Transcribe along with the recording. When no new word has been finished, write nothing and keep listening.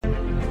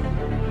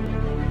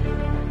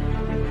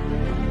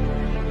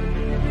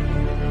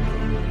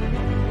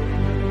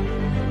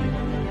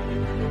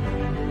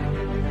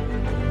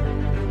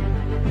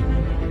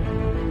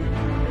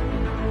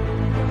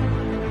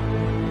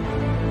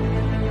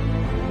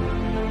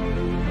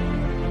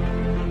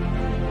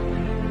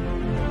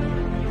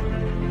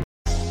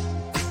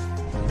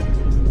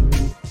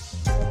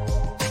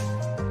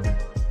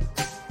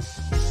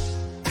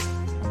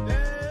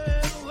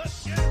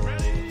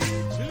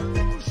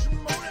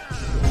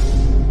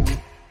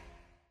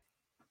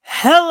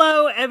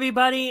Hello,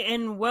 everybody,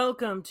 and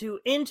welcome to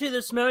Into the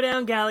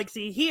Schmoedown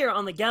Galaxy here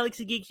on the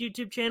Galaxy Geeks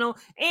YouTube channel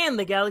and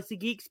the Galaxy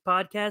Geeks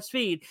podcast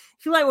feed.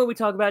 If you like what we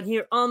talk about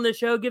here on the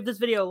show, give this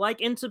video a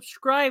like and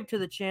subscribe to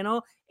the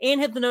channel and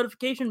hit the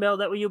notification bell.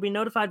 That way you'll be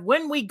notified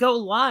when we go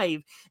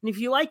live. And if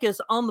you like us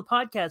on the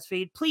podcast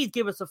feed, please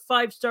give us a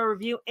 5-star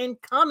review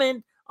and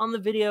comment on the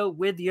video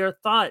with your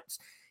thoughts.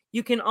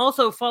 You can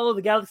also follow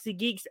the Galaxy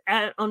Geeks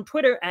on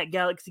Twitter at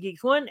Galaxy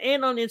Geeks 1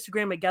 and on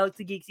Instagram at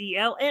Galaxy Geeks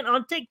EL and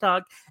on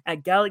TikTok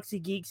at Galaxy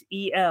Geeks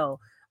EL.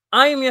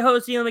 I am your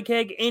host, Ian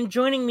McKegg, and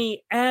joining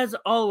me, as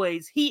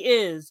always, he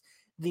is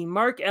the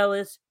Mark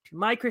Ellis to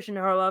my Christian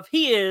Harloff.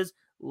 He is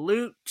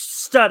Luke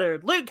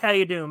Studdard. Luke, how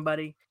you doing,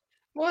 buddy?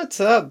 What's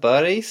up,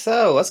 buddy?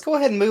 So let's go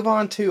ahead and move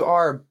on to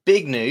our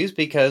big news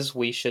because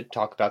we should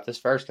talk about this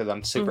first because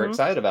I'm super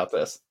excited about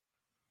this.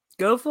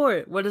 Go for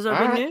it. What is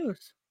our big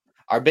news?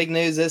 Our big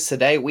news is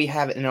today we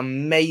have an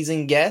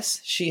amazing guest.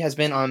 She has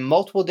been on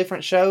multiple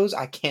different shows.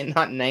 I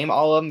cannot name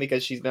all of them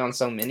because she's been on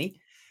so many.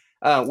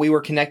 We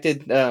were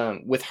connected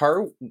with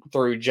her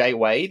through Jay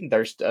Wade.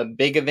 There's a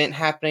big event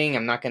happening.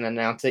 I'm not going to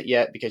announce it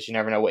yet because you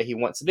never know what he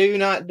wants to do,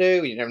 not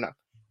do. You never know.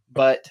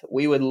 But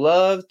we would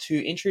love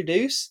to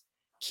introduce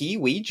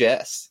Kiwi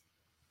Jess.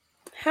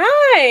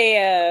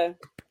 Hi!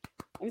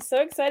 I'm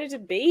so excited to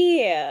be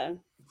here.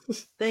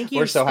 Thank you.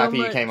 We're so happy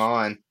you came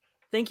on.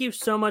 Thank you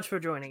so much for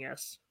joining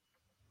us.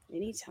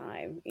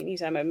 Anytime.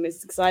 I'm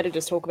as excited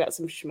to talk about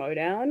some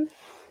Schmoedown.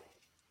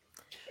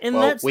 And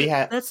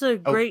that's a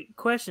great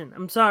question.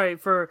 I'm sorry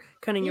for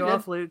cutting you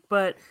off, Luke,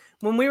 but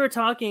when we were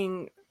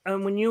talking,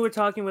 when you were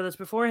talking with us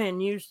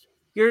beforehand,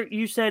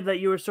 you said that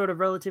you were sort of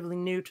relatively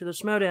new to the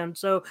Schmoedown.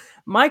 So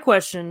my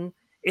question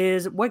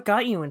is, what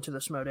got you into the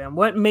Schmoedown?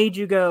 What made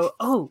you go,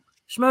 oh,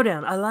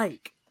 Schmoedown, I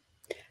like?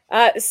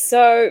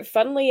 So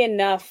funnily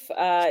enough,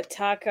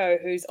 Taco,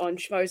 who's on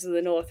Schmoes of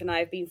the North, and I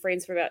have been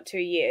friends for about 2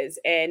 years,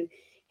 and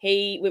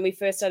when we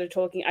first started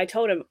talking, I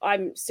told him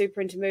I'm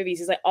super into movies.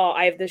 He's like, oh,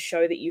 I have this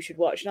show that you should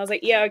watch. And I was like,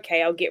 yeah,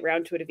 okay, I'll get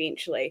around to it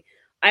eventually.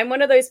 I'm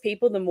one of those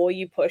people, the more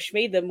you push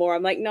me, the more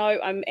I'm like, no,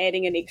 I'm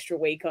adding an extra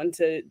week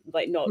onto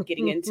like not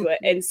getting into it.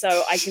 And so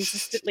I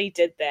consistently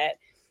did that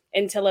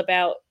until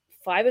about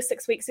 5 or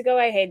 6 weeks ago,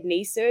 I had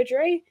knee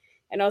surgery.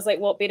 And I was like,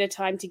 what better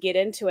time to get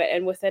into it?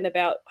 And within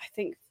about, I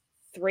think,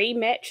 3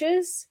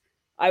 matches,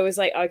 I was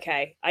like,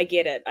 okay, I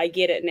get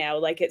it now.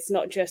 Like, it's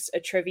not just a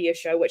trivia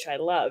show, which I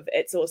love.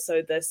 It's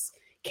also this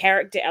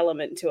character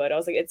element to it. I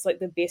was like, it's like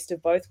the best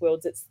of both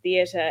worlds. It's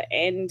theater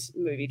and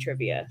movie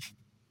trivia.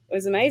 It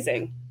was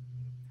amazing.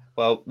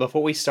 Well,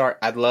 before we start,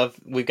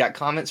 we've got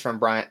comments from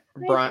Brian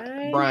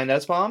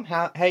Nussbaum.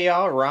 Hey,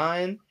 y'all,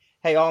 Ryan.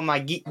 Hey, all my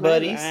geek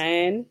buddies.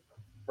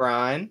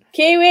 Ryan.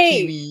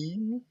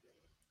 Kiwi.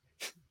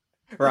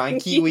 Ryan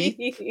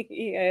Kiwi.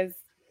 Yes.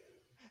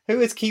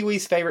 Who is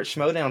Kiwi's favorite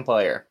Schmoedown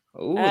player?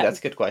 Ooh, that's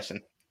a good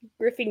question.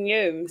 Griffin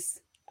Humes.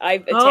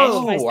 I've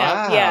attached myself.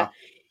 Wow.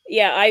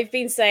 Yeah, I've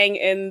been saying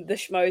in the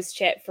Schmoes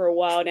chat for a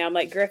while now, I'm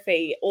like,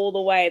 Griffey, all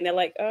the way. And they're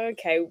like, oh,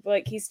 okay,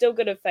 like, he's still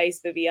going to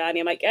face Viviani.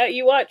 I'm like, oh,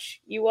 you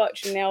watch.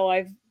 And now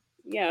I've,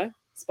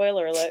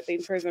 spoiler alert,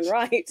 been proven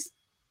right.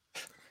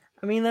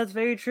 I mean, that's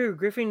very true.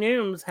 Griffin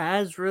Humes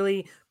has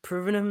really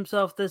proven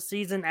himself this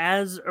season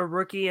as a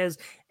rookie, as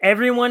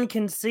everyone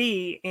can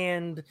see.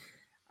 And,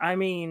 I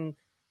mean,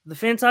 the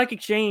Fantalk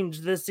Exchange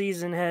this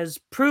season has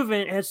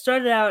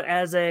started out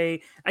as I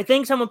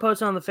think someone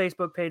posted on the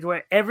Facebook page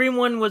where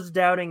everyone was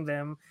doubting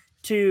them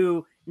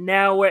to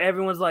now where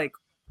everyone's like,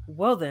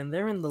 well then,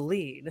 they're in the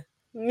lead.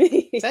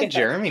 Is that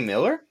Jeremy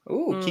Miller?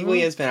 Ooh,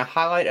 Kiwi has been a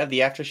highlight of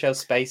the after show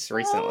space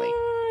recently.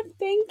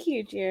 Thank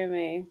you,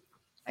 Jeremy.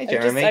 Hey,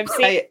 Jeremy. I've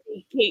seen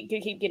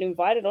keep getting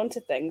invited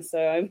onto things,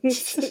 so I'm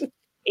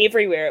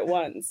everywhere at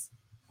once.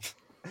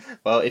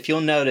 Well, if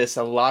you'll notice,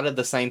 a lot of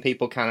the same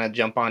people kind of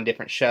jump on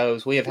different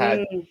shows. We have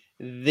had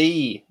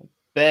the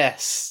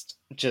best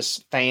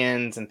just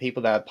fans and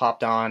people that have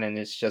popped on, and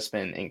it's just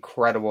been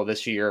incredible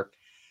this year.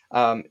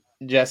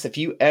 Jess, if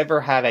you ever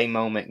have a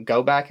moment,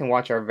 go back and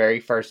watch our very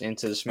first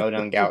Into the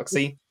Schmoedown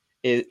Galaxy.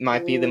 It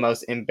might be the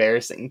most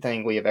embarrassing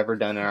thing we have ever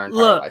done in our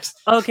entire lives.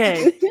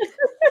 Okay,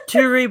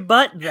 to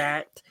rebut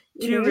that,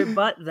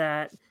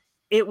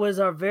 it was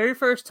our very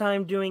first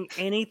time doing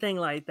anything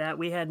like that.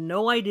 We had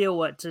no idea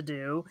what to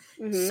do.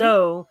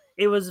 So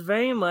it was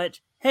very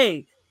much,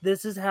 hey,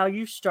 this is how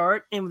you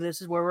start, and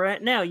this is where we're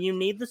at now. You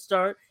need the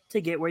start to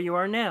get where you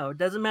are now. It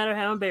doesn't matter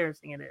how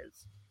embarrassing it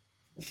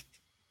is.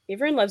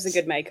 Everyone loves a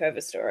good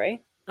makeover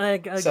story.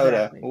 Exactly.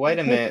 Soda, wait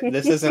a minute.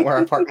 This isn't where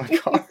I park my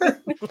car.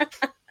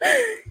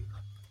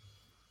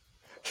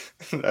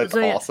 That's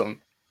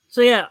awesome. So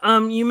yeah,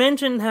 you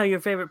mentioned how your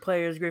favorite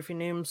player is Griffin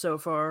Humes so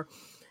far.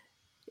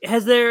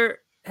 Has there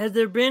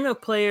been a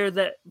player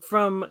that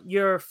from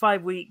your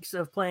 5 weeks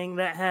of playing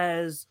that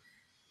has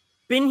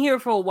been here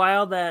for a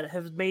while that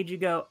has made you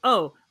go,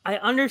 oh, I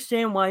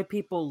understand why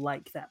people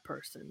like that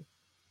person?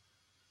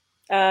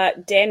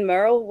 Dan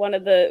Murrell, one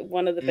of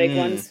the big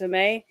ones for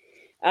me.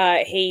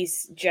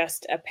 He's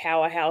just a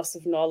powerhouse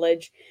of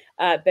knowledge.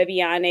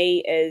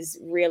 Bibiani is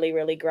really,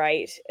 really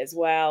great as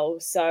well.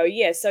 So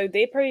yeah, so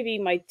they'd probably be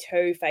my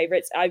two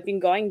favorites. I've been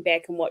going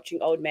back and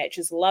watching old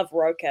matches. Love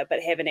Roka, but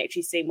haven't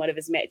actually seen one of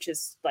his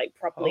matches like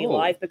properly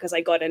live because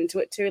I got into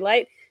it too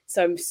late.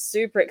 So I'm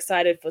super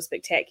excited for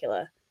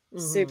Spectacular.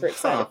 Super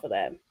excited for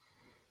that.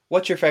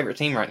 What's your favorite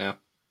team right now?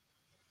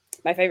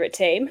 My favorite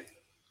team,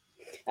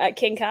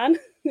 King Khan.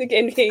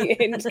 Again,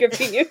 in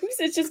scripting news,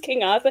 it's just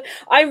King Arthur.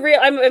 I'm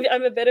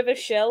a bit of a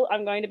shill.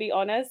 I'm going to be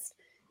honest.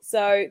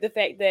 So the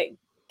fact that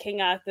King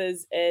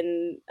Arthur's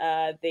in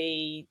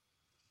the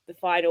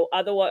final,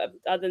 other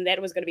than that,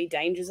 it was going to be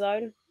Danger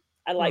Zone.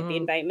 I like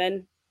Ben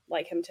Bateman,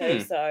 like him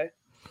too. So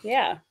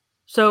yeah.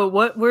 So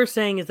what we're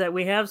saying is that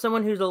we have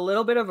someone who's a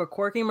little bit of a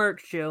quirky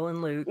merch shill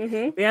in Luke.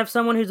 We have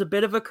someone who's a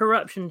bit of a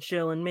corruption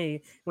shill in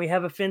me. We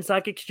have a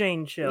FinSock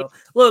Exchange shill.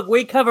 Look,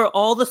 we cover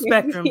all the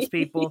spectrums,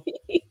 people.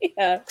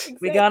 Yeah, exactly.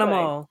 We got them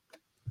all.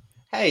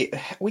 Hey,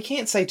 we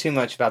can't say too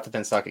much about the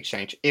FinSock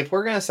Exchange. If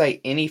we're going to say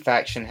any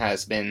faction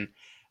has been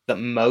the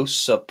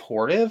most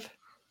supportive,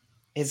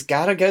 it's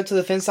got to go to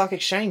the FinSock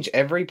Exchange.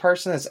 Every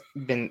person has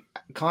been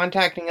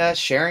contacting us,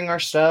 sharing our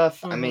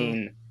stuff. I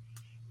mean,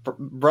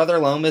 Brother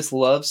Lomas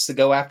loves to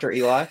go after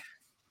Eli.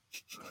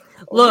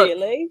 Look,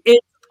 really?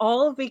 It's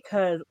all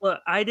because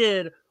I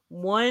did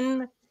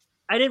one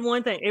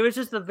thing. It was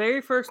just the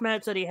very first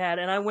match that he had,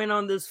 and I went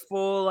on this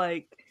full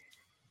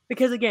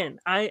because again,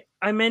 I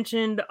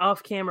mentioned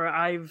off camera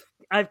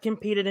I've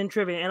competed in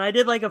trivia, and I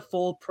did like a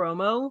full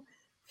promo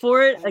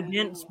for it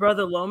against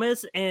Brother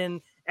Lomas, and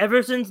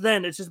ever since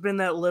then it's just been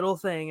that little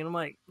thing, and I'm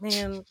like,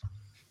 man,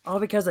 all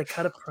because I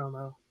cut a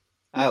promo.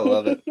 I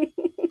love it.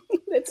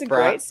 That's a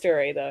great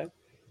story, though.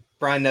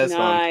 Brian knows.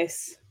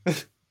 Nice.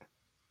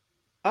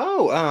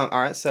 All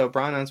right. So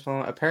Brian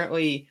Nussbaum,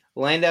 apparently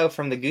Lando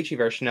from the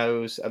Gucciverse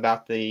knows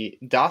about the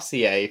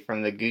dossier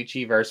from the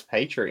Gucciverse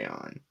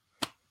Patreon.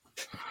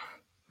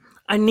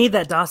 I need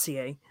that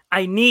dossier.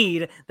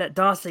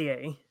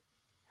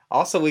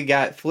 Also, we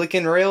got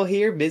Flickin' Real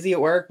here, busy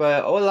at work,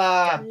 but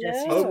hola,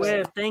 Jesse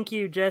Swift. Thank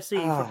you, Jesse,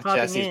 for popping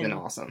Jesse's in. been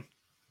awesome.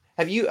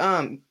 Have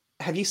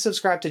you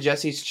subscribed to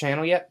Jesse's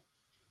channel yet?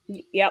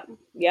 Yep.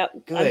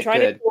 Good, I'm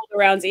trying to pull the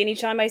rounds.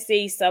 Anytime I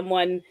see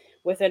someone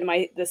within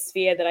the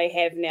sphere that I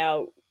have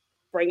now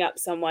bring up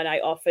someone, I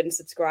often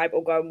subscribe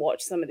or go and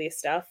watch some of their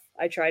stuff.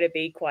 I try to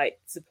be quite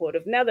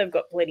supportive. Now they've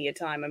got plenty of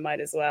time, I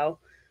might as well.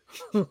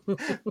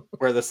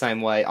 We're the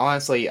same way.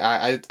 Honestly,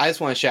 I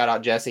just want to shout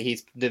out Jesse.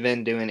 He's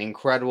been doing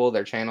incredible.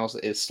 Their channel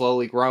is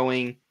slowly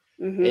growing.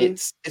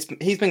 He's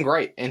been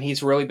great, and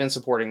he's really been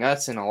supporting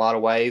us in a lot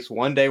of ways.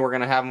 One day we're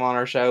gonna have him on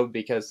our show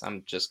because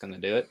I'm just gonna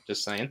do it.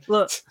 Just saying.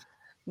 Look,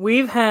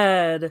 we've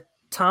had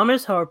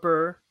Thomas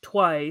Harper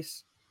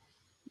twice.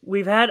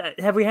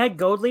 Have we had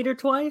Gold Leader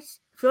twice?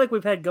 I feel like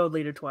we've had Gold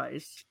Leader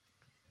twice.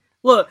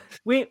 Look,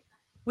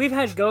 we've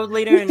had Gold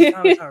Leader and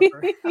Thomas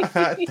Harper.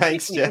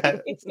 Thanks,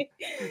 Jess.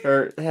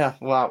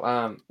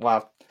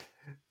 Wow.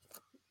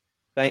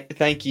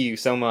 Thank you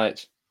so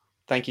much.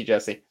 Thank you,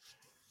 Jesse.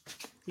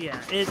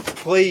 Yeah,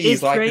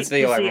 please like this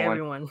video,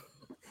 everyone.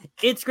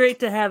 It's great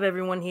to have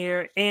everyone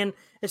here, and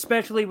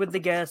especially with the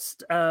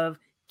guest of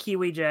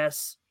Kiwi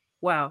Jess.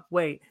 Wow,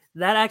 wait,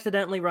 that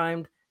accidentally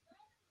rhymed.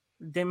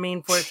 Didn't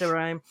mean for it to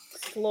rhyme.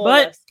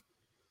 Flawless. But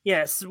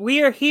yes,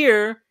 we are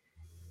here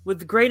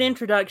with great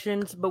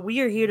introductions, but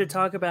we are here to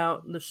talk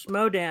about the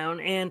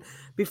Schmodown. And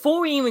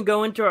before we even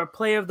go into our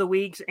play of the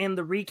weeks and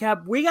the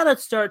recap, we got to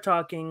start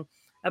talking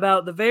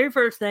about the very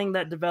first thing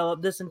that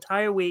developed this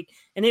entire week.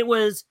 And it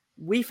was,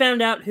 we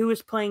found out who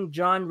was playing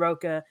John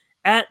Rocha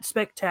at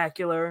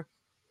Spectacular.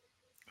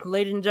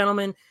 Ladies and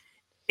gentlemen,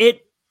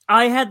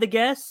 I had the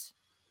guess,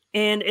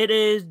 and it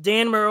is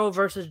Dan Murrell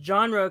versus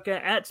John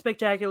Rocha at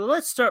Spectacular.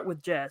 Let's start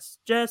with Jess.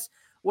 Jess,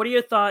 what are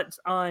your thoughts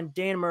on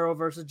Dan Murrell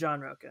versus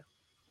John Rocha?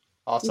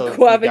 Also,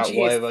 Guava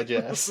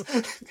Jess.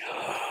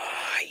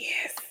 Oh,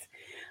 yes.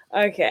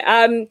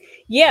 Okay.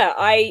 Yeah,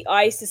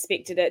 I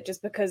suspected it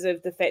just because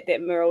of the fact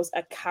that Murrell's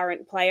a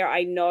current player.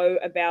 I know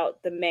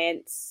about the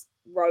Mance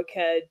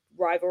Rocha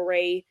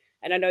rivalry,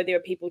 and I know there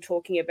are people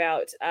talking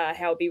about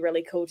how it'd be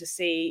really cool to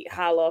see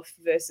Harloff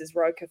versus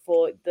Rocha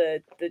for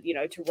the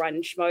to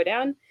run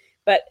Schmodown.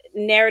 But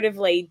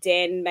narratively,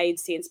 Dan made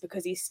sense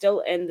because he's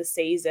still in the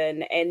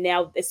season, and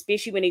now,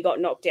 especially when he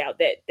got knocked out,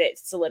 that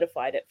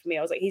solidified it for me.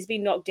 I was like, he's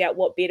been knocked out.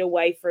 What better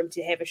way for him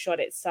to have a shot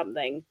at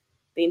something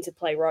than to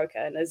play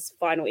Rocha in his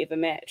final ever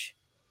match?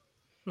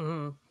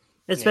 Mm-hmm.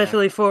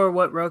 Especially for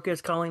what Rocha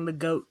is calling the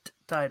GOAT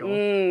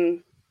title.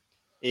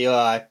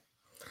 Eli.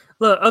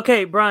 Look,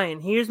 okay,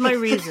 Brian, here's my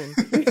reason.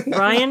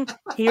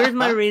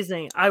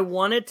 I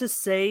wanted to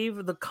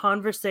save the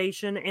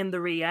conversation and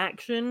the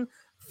reaction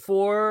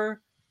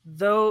for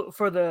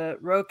the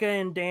Rocha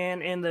and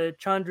Dan and the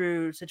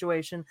Chandru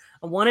situation.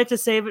 I wanted to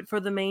save it for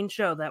the main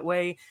show. That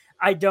way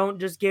I don't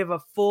just give a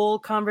full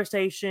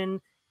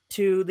conversation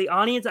to the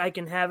audience. I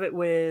can have it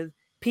with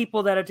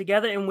people that are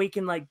together and we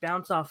can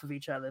bounce off of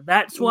each other.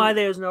 That's why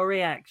there's no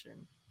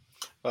reaction.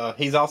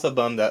 He's also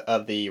bummed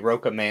of the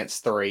Rocha Mance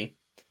 3.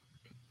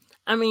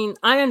 I mean,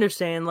 I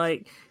understand,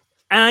 like,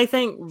 and I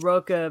think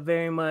Roka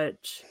very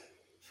much,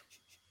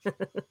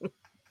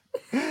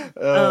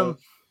 Uh,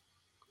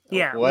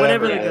 yeah,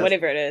 whatever it Yeah, is.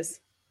 whatever it is.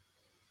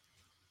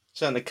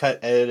 Showing the cut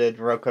edited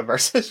Roka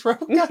versus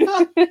Roka.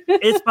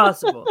 it's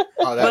possible.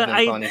 Oh, that'd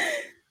been funny.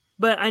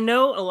 But I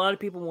know a lot of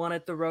people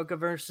wanted the Roka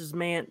versus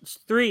Mance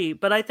 3,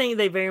 but I think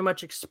they very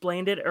much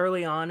explained it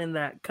early on in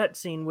that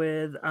cutscene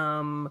with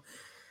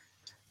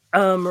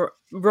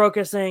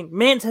Roka saying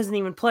Mance hasn't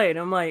even played.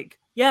 I'm like,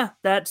 yeah,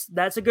 that's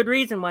a good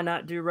reason why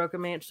not do Roka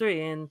Mance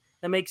 3, and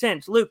that makes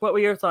sense. Luke, what were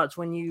your thoughts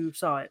when you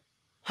saw it?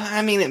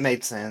 I mean, it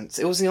made sense.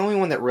 It was the only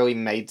one that really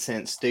made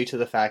sense due to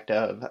the fact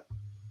of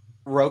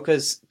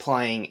Roka's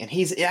playing, and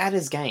he's at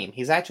his game.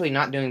 He's actually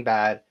not doing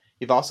bad.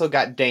 You've also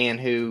got Dan,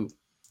 who,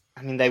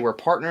 I mean, they were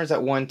partners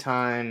at one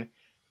time.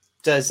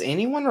 Does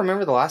anyone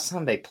remember the last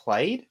time they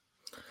played?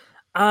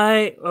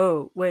 Wait,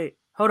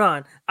 hold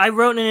on. I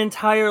wrote an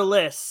entire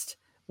list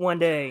one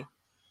day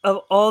of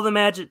all the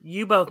matches.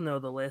 You both know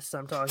the list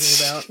I'm talking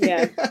about.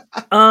 Yeah.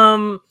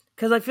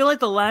 Because I feel like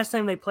the last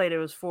time they played it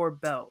was for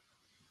belt.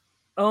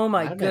 Oh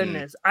my Might have been.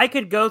 goodness. I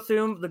could go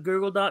through the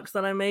Google Docs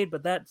that I made,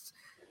 but that's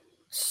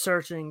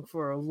searching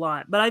for a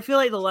lot. But I feel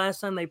like the last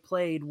time they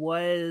played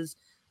was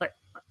like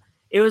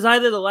it was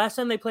either the last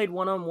time they played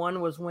one-on-one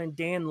was when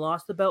Dan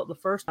lost the belt the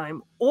first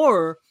time,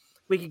 or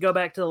we could go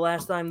back to the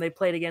last time they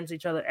played against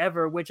each other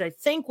ever, which I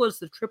think was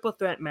the triple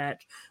threat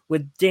match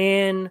with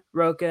Dan,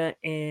 Roka,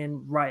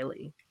 and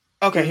Riley.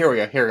 Okay, here we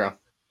go.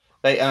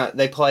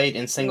 They played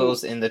in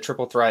singles in the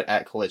triple threat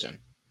at Collision.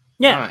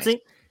 Yeah, Nice.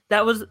 see,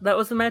 that was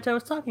the match I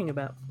was talking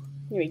about.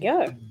 Here we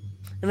go.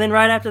 And then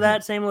right after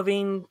that, Sam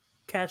Levine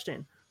cashed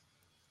in.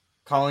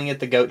 Calling it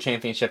the GOAT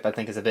Championship, I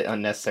think, is a bit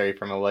unnecessary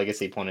from a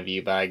legacy point of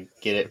view, but I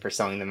get it for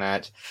selling the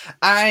match.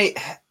 I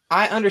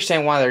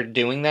understand why they're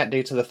doing that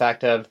due to the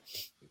fact of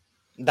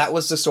that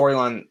was the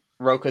storyline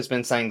Roka's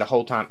been saying the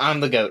whole time.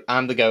 I'm the GOAT.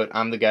 I'm the GOAT.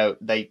 I'm the GOAT.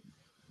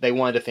 They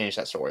wanted to finish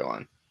that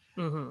storyline.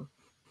 Mm-hmm.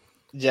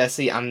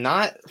 Jesse, I'm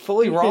not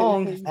fully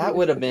wrong. That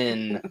would have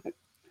been...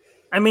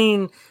 I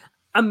mean,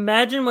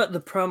 imagine what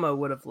the promo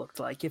would have looked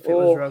like if it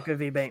was Roka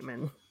v.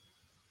 Bateman.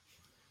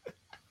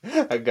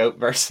 a GOAT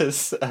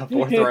versus a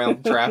fourth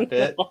round draft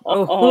pick.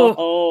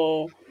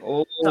 Oh.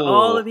 To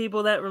all the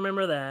people that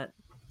remember that.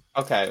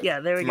 Okay. Yeah,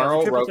 there we go.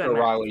 Merle, Triple Roka, threat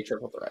match. Riley,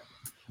 triple threat.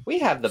 We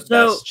have the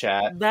So, best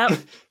chat. That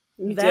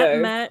You that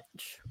do.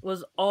 match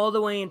was all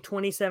the way in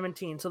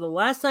 2017. So the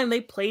last time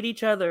they played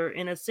each other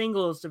in a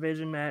singles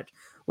division match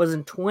was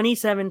in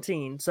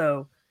 2017.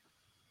 So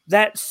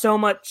that's so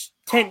much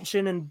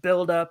tension and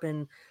build up,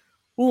 and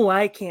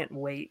I can't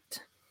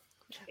wait.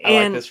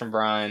 I like this from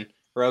Brian.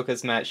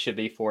 Roka's match should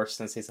be forced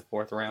since he's a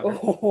fourth rounder.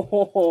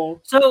 Oh.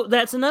 So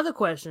that's another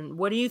question.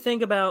 What do you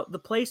think about the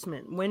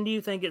placement? When do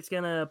you think it's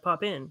gonna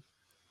pop in?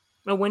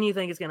 Or when do you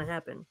think it's gonna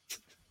happen?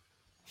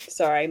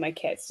 Sorry, my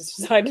cat's just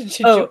decided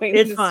to Oh, join.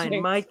 it's the fine.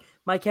 stream.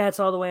 My cat's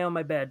all the way on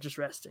my bed, just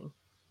resting.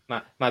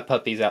 My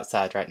puppy's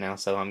outside right now,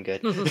 so I'm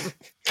good.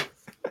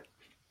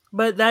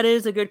 But that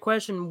is a good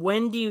question.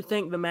 When do you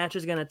think the match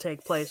is going to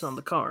take place on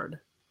the card?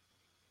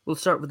 We'll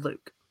start with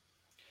Luke.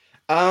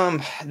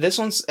 This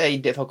one's a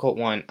difficult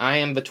one. I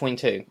am between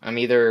two. I'm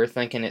either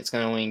thinking it's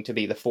going to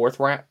be the fourth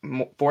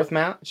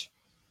match,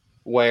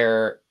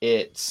 where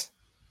it's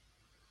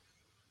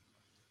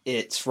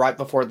right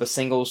before the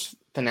singles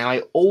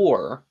finale,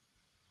 or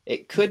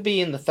it could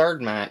be in the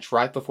third match,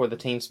 right before the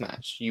teams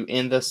match. You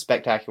end the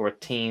spectacular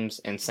with teams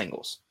and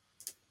singles.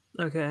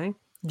 Okay.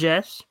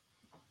 Jess?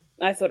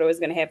 I thought it was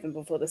going to happen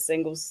before the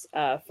singles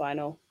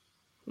final.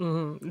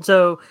 Mm-hmm.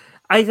 So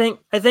I think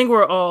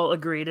we're all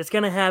agreed. It's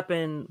going to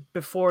happen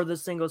before the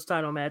singles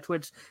title match,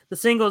 which the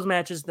singles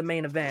match is the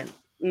main event,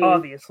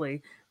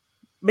 obviously.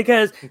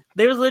 Because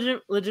there was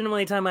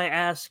legitimately a time I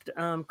asked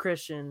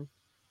Christian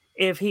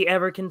if he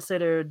ever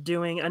considered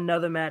doing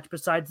another match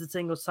besides the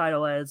singles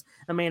title as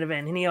a main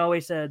event, and he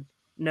always said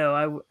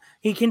no.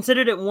 He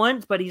considered it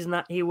once, but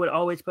he would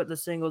always put the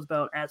singles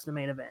belt as the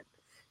main event.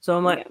 So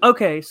I'm like,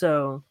 okay,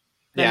 so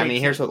yeah. I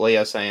mean, here's what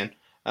Leo's saying.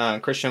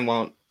 Christian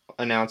won't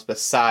announce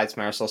besides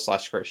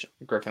Marisol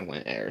 / Griffin when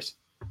it airs.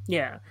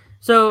 Yeah.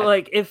 So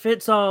like, if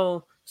it's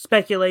all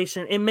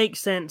speculation, it makes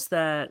sense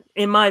that,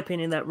 in my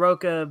opinion, that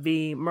Roka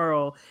v.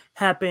 Merle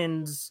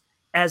happens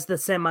as the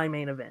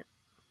semi-main event.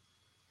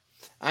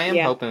 I am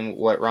hoping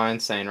what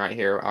Ryan's saying right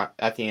here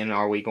at the end.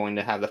 Are we going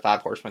to have the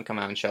 5 Horsemen come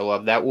out and show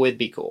up? That would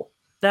be cool.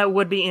 That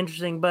would be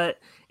interesting, but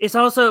it's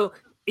also,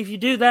 if you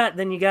do that,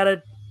 then you got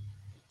to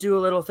do a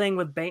little thing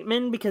with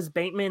Bateman, because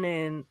Bateman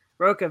and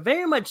Roka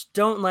very much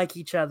don't like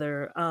each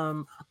other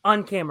on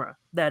camera.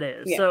 That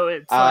is, so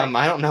it's like,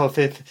 I don't know if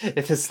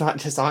it's not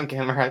just on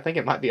camera. I think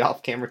it might be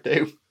off camera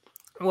too.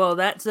 Well,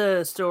 that's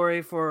a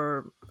story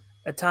for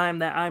a time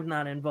that I'm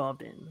not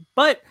involved in.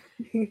 But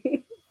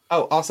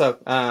oh,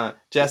 also,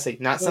 Jesse,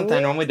 not something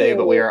I normally do,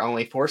 but we are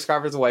only 4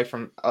 subscribers away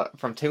from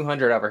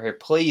 200 over here.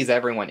 Please,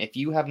 everyone, if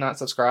you have not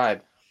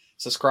subscribed,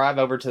 subscribe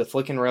over to the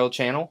Flick and Rail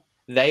channel.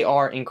 They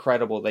are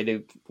incredible. They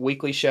do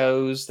weekly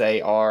shows. They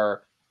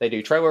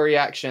do trailer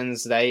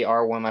reactions. They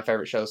are one of my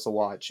favorite shows to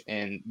watch,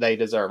 and they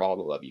deserve all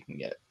the love you can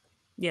get.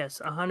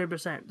 Yes,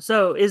 100%.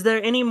 So, is there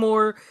any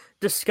more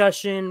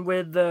discussion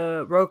with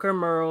the Roker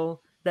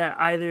Merle that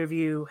either of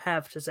you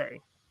have to say?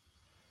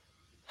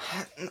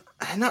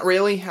 Not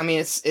really. I mean,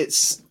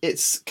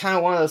 it's kind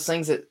of one of those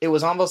things that it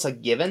was almost a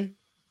given.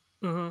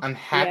 Mm-hmm. I'm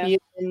happy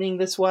it's ending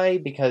this way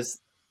because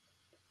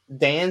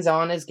Dan's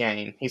on his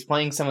game. He's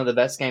playing some of the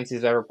best games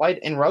he's ever played,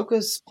 and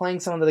Roka's playing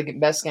some of the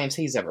best games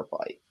he's ever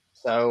played.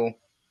 So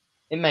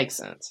it makes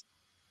sense.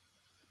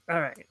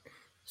 All right.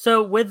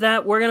 So with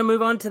that, we're going to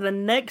move on to the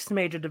next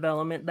major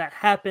development that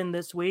happened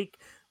this week,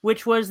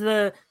 which was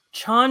the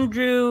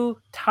Chandru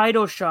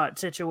title shot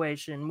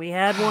situation. We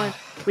had a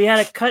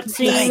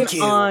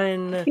cutscene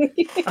on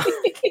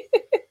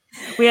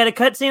we had a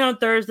cutscene on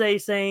Thursday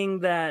saying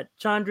that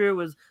Chandru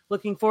was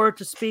looking forward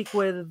to speak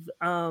with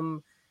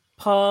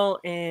Paul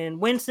and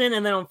Winston,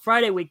 and then on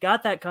Friday we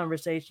got that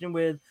conversation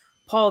with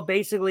Paul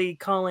basically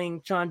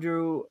calling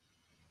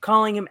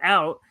him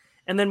out,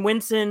 and then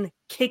Winston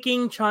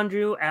kicking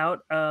Chandru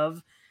out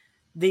of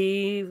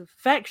the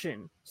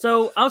faction.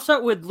 So I'll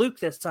start with Luke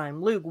this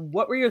time. Luke,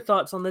 what were your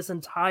thoughts on this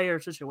entire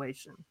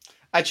situation?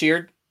 I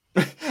cheered.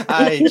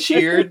 I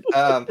cheered.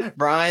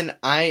 Brian,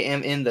 I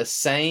am in the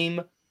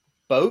same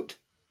boat.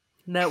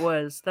 That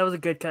was a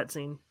good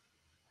cutscene.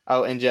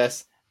 Oh, and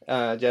Jesse,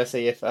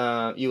 if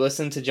you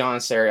listen to John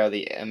Stereo,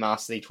 the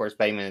animosity towards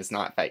Bateman is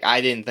not fake.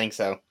 I didn't think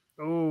so.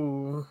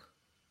 Ooh.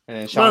 And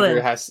then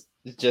Chandru has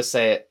to just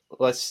say it.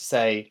 Let's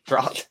say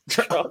dropped.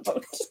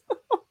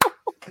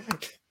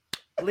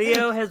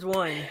 Leo has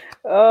won.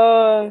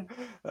 Oh,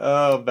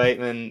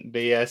 Bateman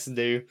BS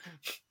do.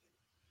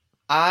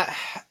 I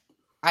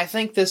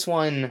think this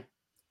one,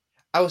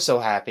 I was so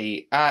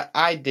happy.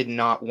 I did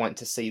not want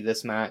to see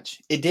this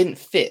match. It didn't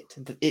fit.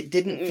 It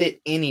didn't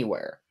fit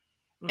anywhere.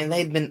 And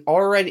they'd been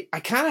already, I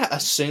kind of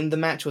assumed the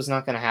match was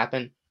not going to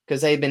happen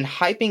because they'd been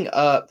hyping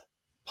up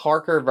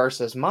Parker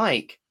versus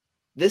Mike.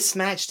 This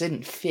match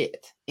didn't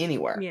fit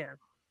anywhere. Yeah.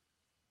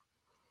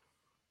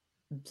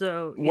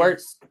 So,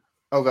 yes.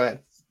 Oh, go ahead.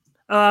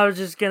 Oh, I was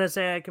just going to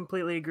say I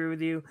completely agree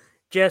with you.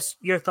 Just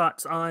your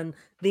thoughts on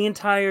the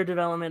entire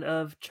development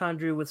of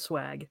Chandru with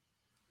swag.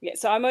 Yeah,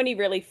 so I'm only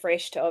really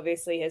fresh to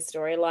obviously his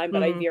storyline,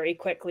 but I very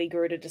quickly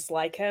grew to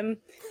dislike him.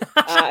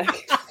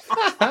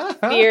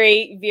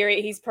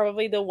 He's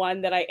probably the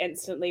one that I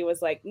instantly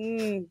was like,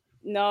 no,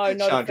 not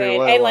Chandru, a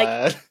fan. And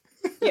like,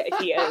 yeah,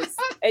 he is.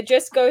 It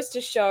just goes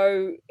to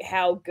show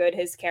how good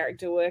his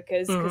character work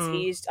is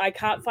because I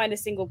can't find a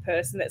single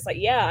person that's like,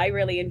 yeah, I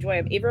really enjoy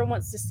him. Everyone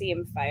wants to see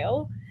him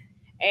fail.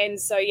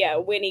 And so, yeah,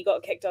 when he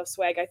got kicked off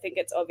swag, I think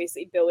it's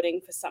obviously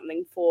building for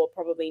something for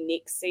probably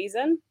next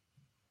season.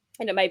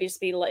 And it may just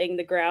be laying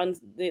the ground,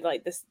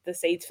 the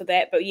seeds for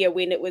that. But yeah,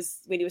 when he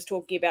was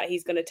talking about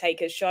he's going to take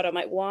his shot, I'm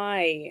like,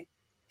 why?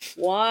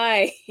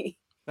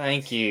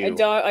 Thank you.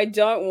 I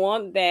don't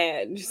want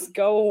that. Just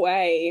go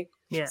away.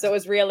 Yeah. So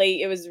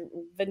it was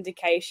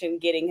vindication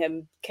getting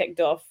him kicked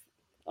off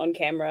on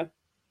camera.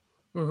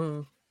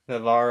 Mm-hmm.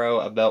 Navarro,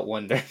 a belt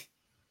wonder.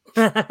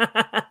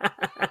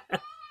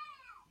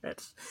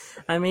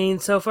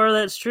 So far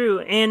that's true.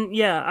 And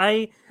yeah,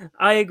 I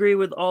agree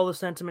with all the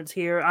sentiments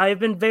here. I've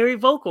been very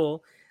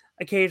vocal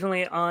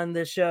occasionally on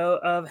this show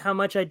of how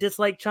much I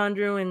dislike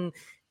Chandru and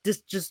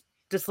just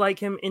dislike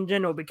him in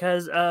general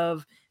because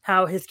of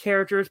how his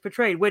character is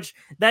portrayed, which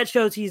that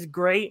shows he's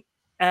great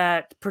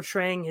at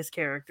portraying his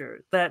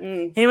character. That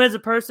him as a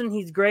person,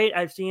 he's great.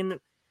 I've seen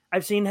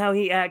how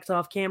he acts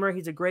off camera.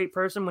 He's a great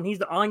person. When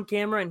he's on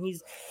camera and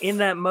he's in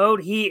that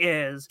mode, he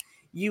is.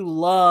 You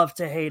love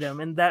to hate him,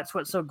 and that's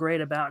what's so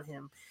great about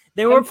him.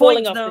 There were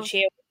falling points, off though, the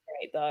chair was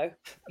great, though.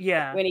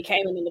 Yeah. When he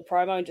came in the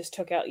promo and just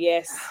took out,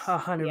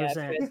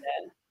 100%.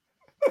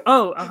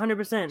 Oh,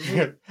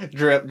 100%.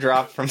 Drip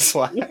drop from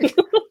swag.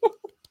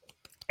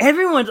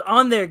 Everyone's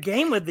on their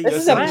game with these.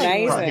 This is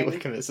amazing. Right,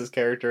 look at his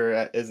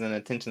character as an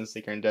attention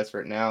seeker and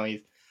desperate. Now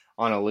he's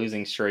on a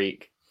losing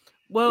streak.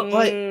 Well,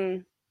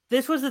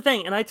 this was the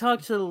thing, and I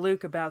talked to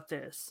Luke about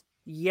this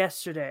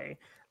yesterday.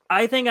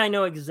 I think I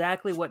know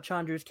exactly what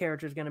Chandru's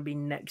character is going to be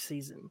next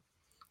season,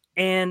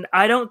 and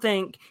I don't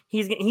think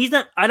he's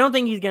not. I don't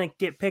think he's going to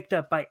get picked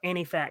up by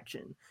any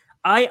faction.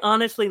 I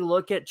honestly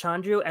look at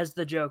Chandru as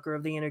the Joker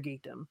of the Inner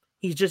Geekdom.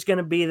 He's just going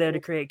to be there to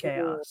create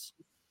chaos.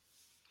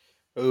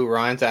 Ooh,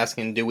 Ryan's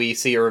asking, do we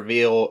see a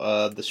reveal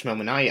of the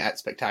Shmomo Night at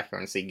Spectacular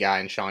and see Guy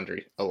and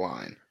Chandru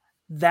align?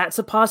 That's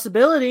a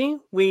possibility.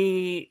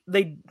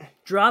 They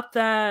dropped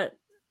that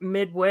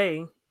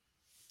midway.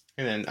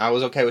 And then I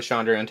was okay with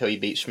Chandru until he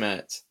beat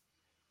Schmetz.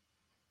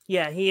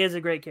 Yeah, he is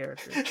a great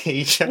character.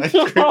 He tried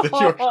to grip the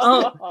George.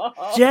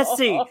 Oh,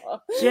 Jesse.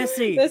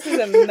 This is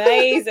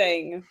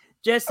amazing.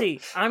 Jesse,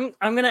 I'm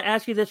going to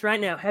ask you this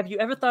right now. Have you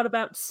ever thought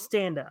about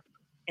stand-up?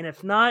 And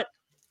if not,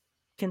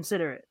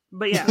 consider it.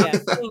 But yeah,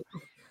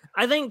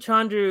 I think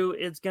Chandru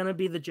is going to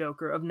be the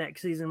Joker of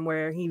next season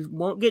where he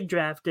won't get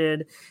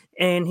drafted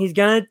and he's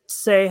going to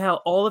say how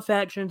all the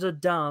factions are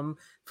dumb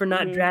for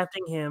not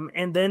drafting him.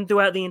 And then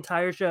throughout the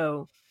entire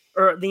show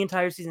or the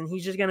entire season,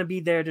 he's just going to be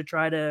there to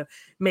try to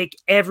make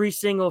every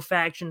single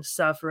faction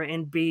suffer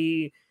and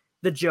be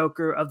the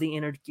Joker of the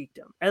Inner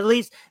Geekdom. At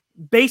least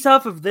based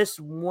off of this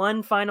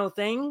one final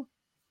thing,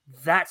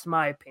 that's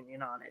my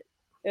opinion on it.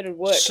 It'd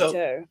work So-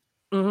 too.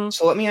 Mm-hmm.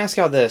 So let me ask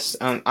y'all this.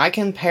 I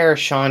compare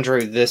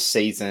Chandru this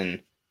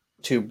season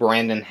to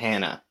Brandon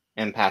Hanna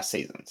in past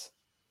seasons.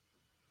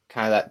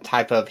 Kind of that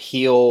type of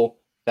heel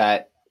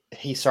that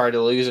he started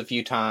to lose a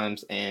few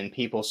times, and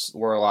people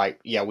were like,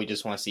 yeah, we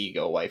just want to see you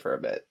go away for a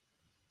bit.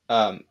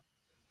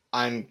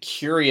 I'm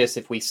curious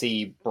if we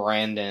see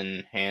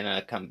Brandon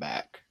Hanna come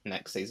back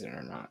next season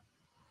or not.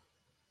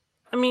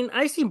 I mean,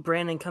 I see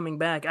Brandon coming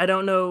back. I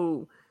don't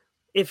know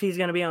if he's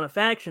going to be on a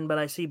faction, but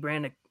I see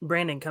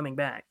Brandon coming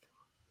back.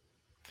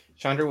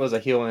 Chandru was a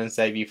heel and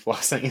save you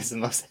flossing is the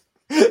most.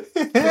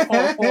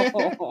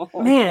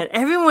 Man,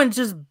 everyone's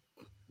just.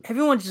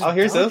 Oh,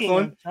 here's this dunking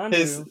one. on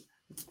His Chandru.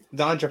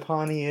 Don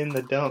Trapani in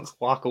the dunks,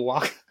 waka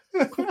waka.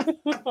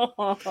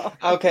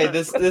 Okay,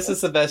 this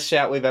is the best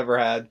shout we've ever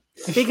had.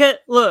 Because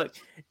look,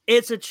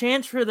 it's a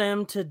chance for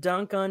them to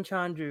dunk on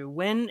Chandru.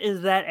 When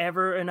is that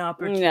ever an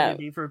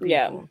opportunity for people?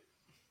 Yeah.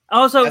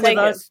 Also, I with think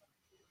it- us,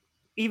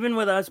 even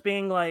with us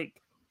being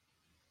like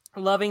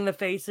loving the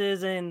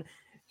faces and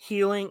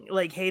healing,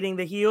 like hating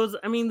the heels.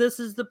 I mean, this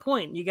is the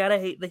point. You gotta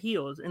hate the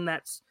heels, and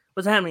that's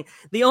what's happening.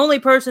 The only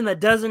person that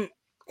doesn't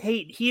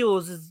hate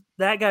heels is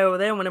that guy over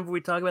there. Whenever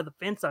we talk about the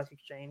Finstock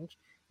exchange,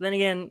 then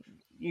again,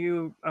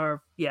 you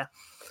are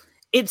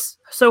It's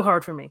so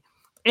hard for me.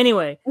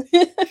 Anyway,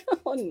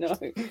 Oh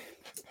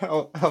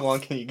no. How long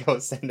can you go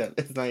stand up?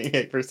 It's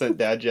 98%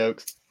 dad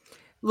jokes.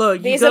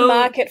 look, There's a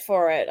market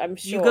for it, I'm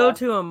sure. You go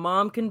to a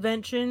mom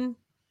convention,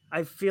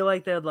 I feel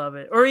like they'd love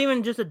it, or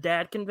even just a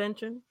dad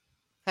convention.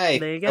 Hey,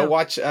 There you go go.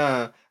 watch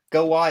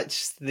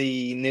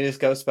the newest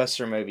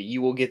Ghostbuster movie.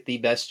 You will get the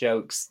best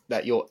jokes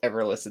that you'll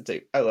ever listen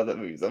to. I love that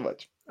movie so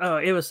much. Oh,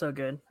 it was so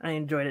good. I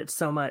enjoyed it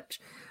so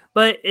much.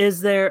 But is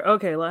there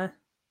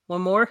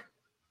one more?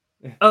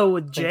 Oh,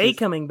 with Jay it's-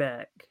 coming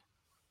back.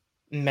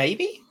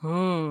 Maybe?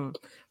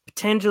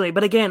 Potentially.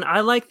 But again, I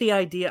like the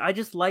idea. I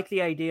just like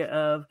the idea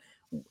of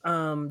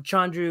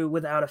Chandru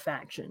without a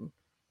faction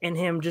and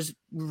him just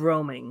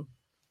roaming.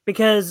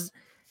 Because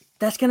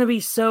that's gonna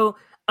be so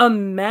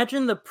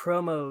imagine the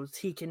promos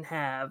he can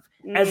have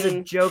as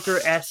a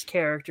Joker-esque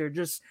character,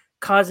 just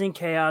causing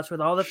chaos with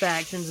all the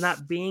factions,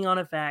 not being on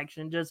a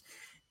faction. Just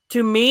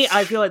to me,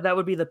 I feel like that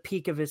would be the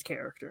peak of his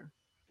character,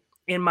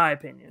 in my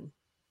opinion.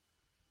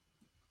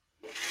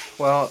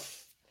 Well,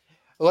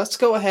 let's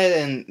go ahead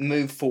and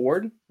move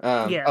forward.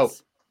 Yes. Oh,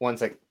 one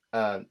sec.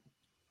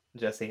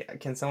 Jesse,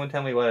 can someone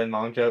tell me what a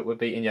mom joke would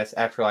be? And yes,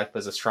 Afterlife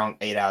was a strong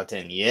 8 out of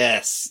 10.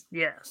 Yes.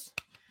 Yes.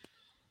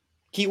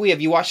 Kiwi,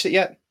 have you watched it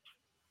yet?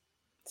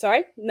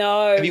 Sorry?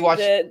 No. Have you watched-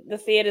 the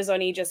theaters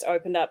only just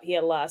opened up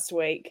here last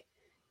week.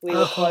 We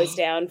were closed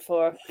down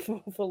for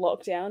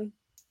lockdown.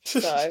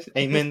 So.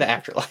 Amen to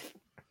Afterlife.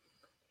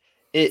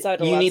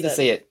 Soda You loves need to it.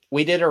 see it.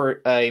 We did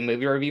a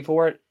movie review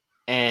for it,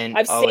 and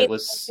I've it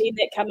was seen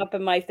it come up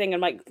in my thing.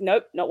 I'm like,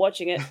 nope, not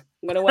watching it.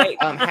 I'm gonna wait.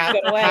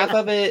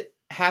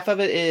 half of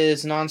it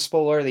is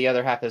non-spoiler, the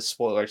other half is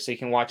spoiler, so you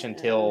can watch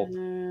until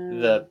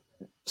the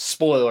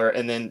spoiler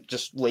and then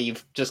just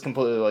leave, just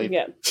completely leave.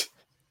 Yeah.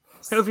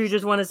 So if you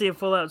just want to see a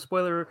full-out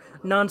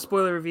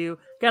non-spoiler review,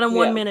 got a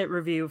 1-minute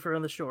review for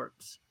the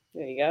shorts.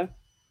 There you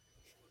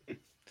go.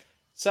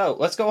 So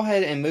let's go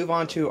ahead and move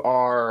on to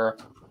our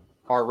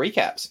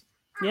recaps.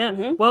 Yeah.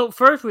 Mhm. Well,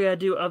 first we gotta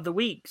do of the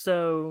week.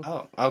 So,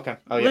 Oh, okay.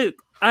 Oh, yeah. Luke,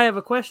 I have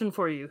a question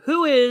for you.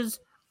 Who is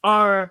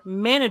our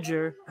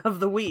manager of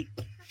the week?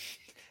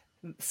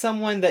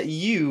 Someone that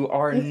you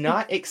are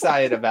not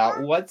excited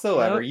about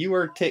whatsoever. Nope. You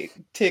were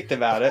ticked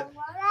about it.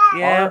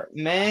 Yeah. Our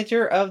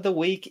manager of the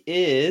week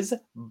is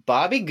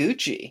Bobby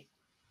Gucci.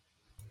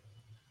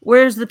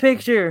 Where's the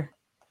picture?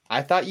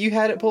 I thought you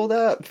had it pulled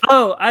up.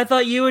 Oh, I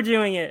thought you were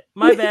doing it.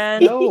 My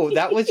bad. No,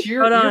 that was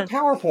your Hold on.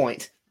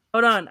 PowerPoint.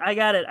 Hold on. I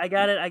got it.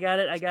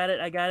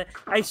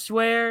 I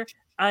swear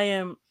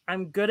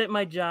I'm good at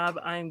my job.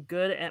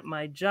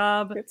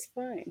 It's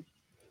fine.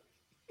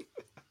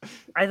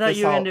 I thought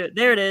you were gonna do it.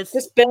 There it is.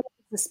 Just build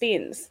the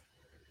spins.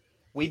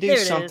 We do There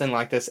it something is.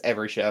 like this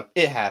every show.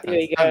 It happens. There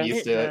you go. I'm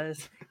used to it.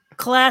 does.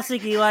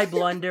 Classic Eli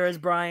blunder, as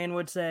Brian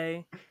would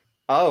say.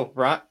 Oh,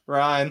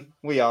 Ryan,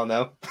 we all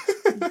know.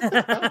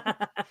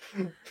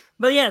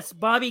 But yes,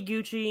 Bobby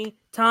Gucci,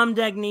 Tom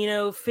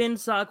Dagnino,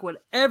 Finstock,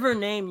 whatever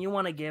name you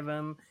want to give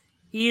him,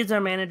 he is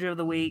our manager of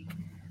the week.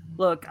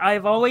 Look,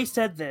 I've always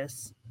said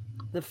this.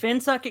 The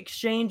Finstock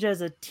exchange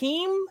as a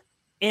team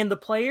and the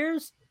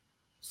players,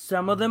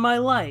 some of them I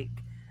like.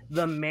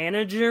 The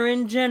manager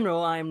in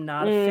general, I'm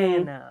not a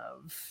fan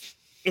of.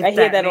 If I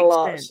hear that a makes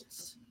lot.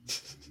 sense.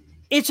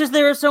 It's just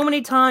there are so many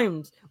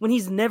times when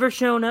he's never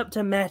shown up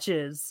to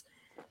matches.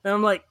 And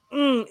I'm like,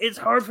 it's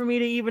hard for me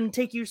to even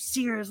take you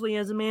seriously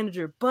as a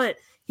manager. But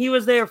he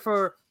was there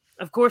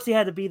of course, he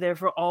had to be there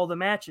for all the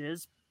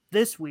matches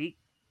this week.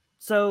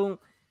 So,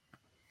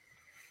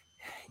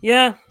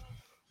 yeah,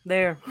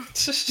 there.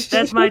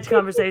 That's my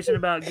conversation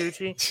about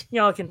Gucci.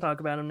 Y'all can talk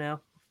about him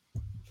now.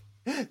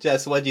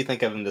 Jess, what do you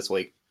think of him this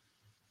week?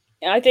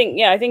 I think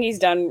he's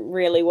done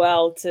really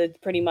well to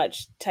pretty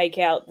much take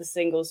out the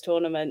singles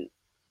tournament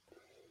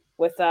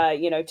with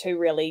two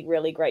really,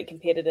 really great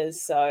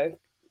competitors. So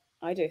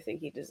I do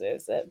think he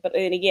deserves it. But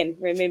then again,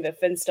 remember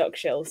Finstock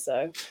Shill,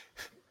 so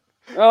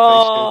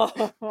Oh,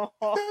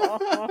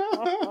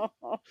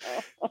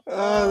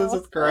 this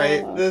is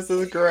great. This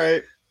is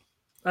great.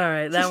 All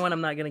right, that one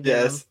I'm not gonna give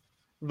Yes. him.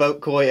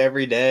 Vote Koi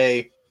every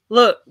day.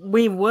 Look,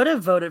 we would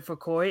have voted for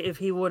Koi if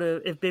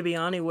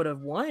Bibiani would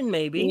have won,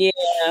 maybe.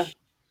 Yeah.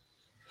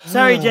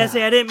 Sorry,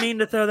 Jesse, I didn't mean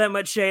to throw that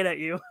much shade at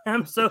you.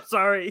 I'm so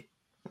sorry.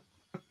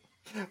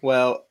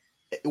 Well,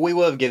 we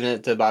would have given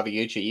it to Bobby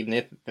Gucci even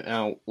if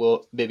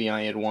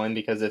Bibiani had won,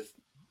 because I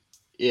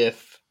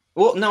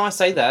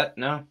say that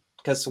no,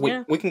 because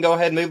we can go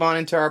ahead and move on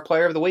into our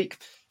player of the week.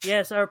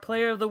 Yes, our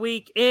player of the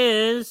week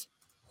is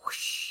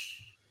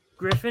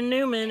Griffin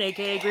Newman,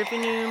 aka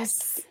Griffin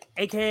Nooms,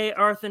 aka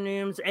Arthur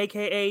Nooms,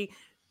 aka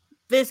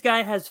this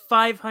guy has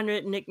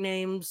 500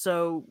 nicknames,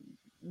 so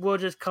we'll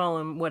just call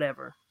him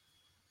whatever.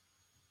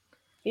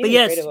 He's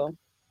incredible. Yes,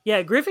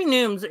 yeah, Griffin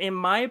Nooms, in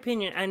my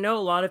opinion, I know a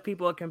lot of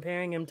people are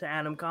comparing him to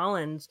Adam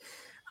Collins.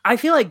 I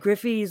feel like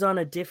Griffey's on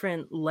a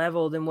different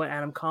level than what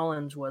Adam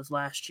Collins was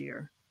last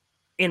year,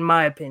 in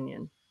my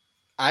opinion.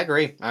 I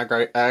agree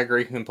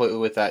completely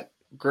with that.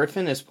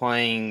 Griffin is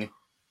playing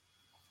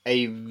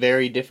a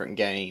very different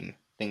game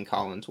than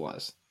Collins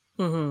was.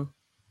 Mm-hmm.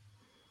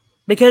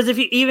 Because if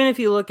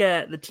you look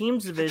at the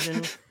teams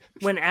division,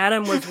 when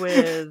Adam was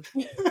with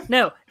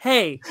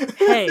hey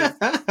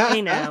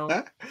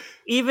now,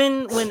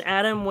 even when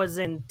Adam was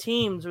in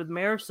teams with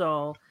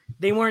Marisol,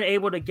 they weren't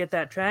able to get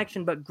that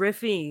traction, but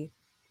Griffey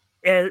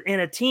in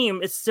a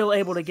team is still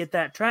able to get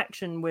that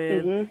traction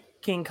with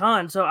King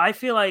Khan. So I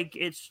feel like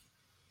it's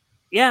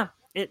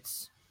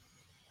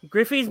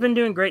Griffey's been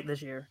doing great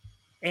this year.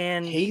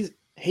 And he's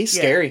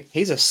scary.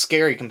 He's a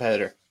scary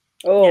competitor.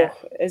 Oh, yeah.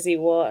 Is he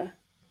what?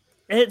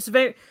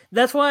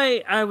 That's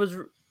why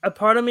a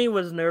part of me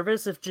was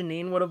nervous if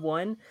Janine would have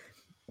won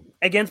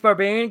against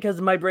Barbarian, because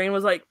my brain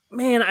was like,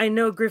 man, I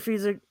know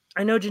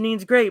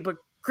Janine's great, but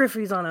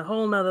Griffey's on a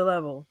whole nother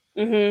level.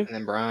 Mm-hmm. And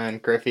then Brian,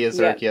 Griffey is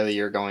the rookie of the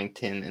year, going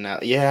 10-0.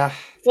 Yeah.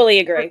 Fully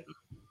agree.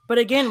 But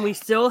again, we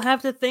still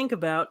have to think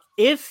about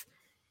if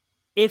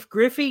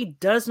Griffey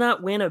does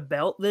not win a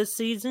belt this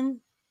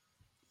season,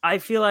 I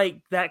feel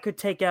like that could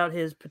take out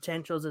his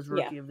potentials as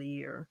rookie of the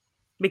year.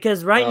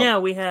 Because now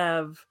we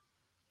have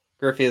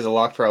Griffey is a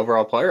lock for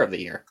overall player of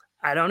the year.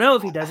 I don't know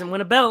if he doesn't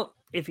win a belt.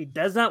 If he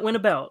does not win a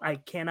belt, I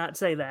cannot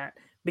say that.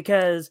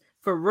 Because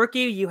for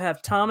rookie, you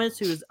have Thomas,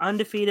 who is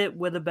undefeated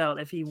with a belt.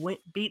 If he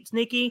beats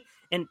Nikki,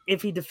 and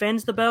if he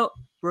defends the belt,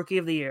 rookie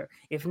of the year.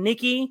 If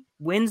Nikki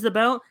wins the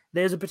belt,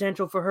 there's a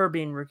potential for her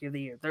being rookie of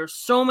the year. There's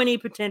so many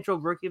potential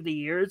rookie of the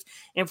years.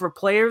 And for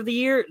player of the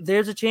year,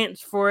 there's a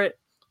chance for it,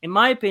 in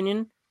my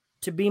opinion,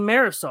 to be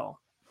Marisol.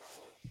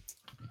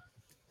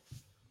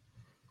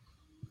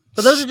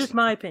 But those are just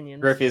my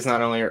opinions. Griffey is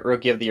not only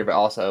rookie of the year, but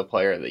also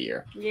player of the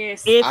year.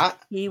 Yes. If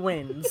he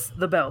wins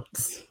the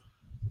belts.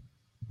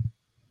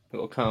 It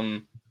will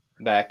come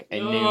back a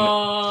new...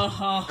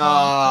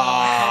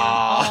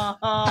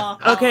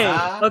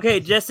 Okay,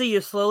 Jesse,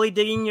 you're slowly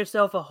digging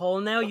yourself a hole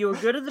now. You were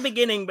good at the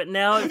beginning, but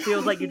now it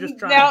feels like you're just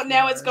trying.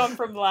 Now it's gone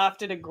from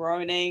laughter to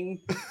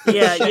groaning.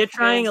 Yeah, you're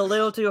trying a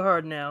little too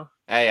hard now.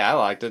 Hey, I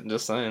liked it,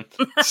 just saying.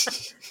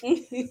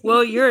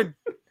 Well, you're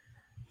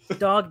a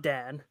dog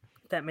dad.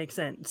 That makes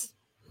sense.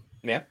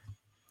 Yeah.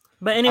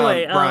 But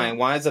anyway, Brian,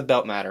 why does the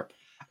belt matter?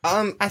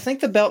 I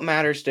think the belt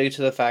matters due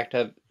to the fact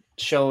of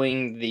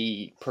showing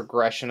the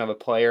progression of a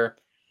player.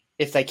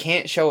 If they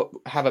can't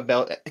have a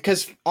belt,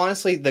 because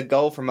honestly, the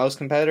goal for most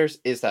competitors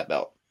is that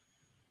belt.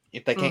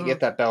 If they can't get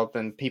that belt,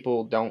 then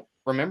people don't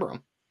remember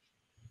them.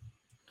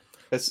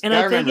 And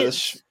I remember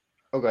this.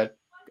 Oh, go ahead.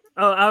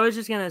 Oh, I was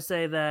just gonna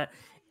say that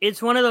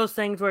it's one of those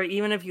things where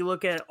even if you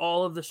look at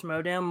all of the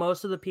Schmodown,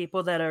 most of the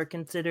people that are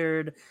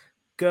considered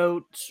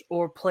GOATs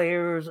or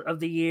players of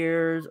the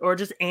years or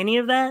just any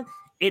of that,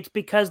 it's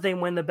because they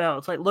win the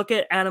belts. Like, look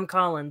at Adam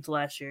Collins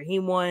last year. He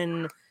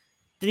won.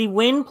 Did he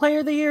win player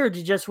of the year, or did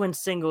he just win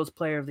singles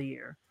player of the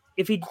year?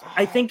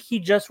 I think he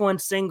just won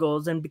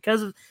singles, and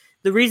because of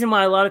the reason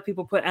why a lot of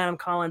people put Adam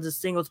Collins as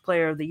singles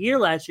player of the year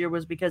last year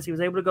was because he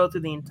was able to go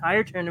through the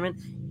entire tournament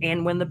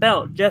and win the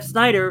belt. Jeff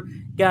Snyder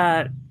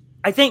Jeff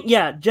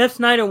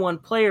Snyder won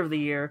player of the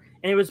year,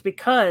 and it was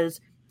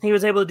because he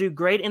was able to do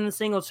great in the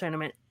singles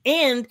tournament,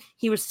 and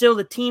he was still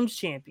the team's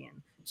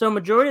champion. So a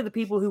majority of the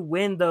people who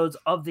win those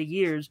of the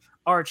years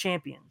are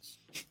champions.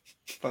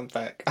 Fun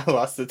fact, I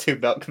lost the 2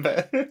 belt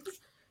competitors.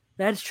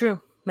 That's true.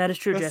 That is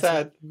true,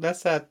 Jesse.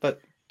 That's sad, but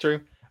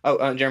true.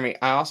 Oh, Jeremy,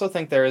 I also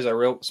think there is a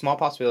real small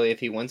possibility if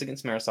he wins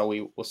against Marisol,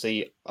 we will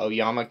see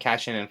Oyama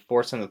cash in and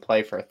force him to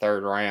play for a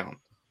 3rd round.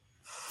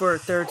 For a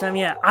 3rd time,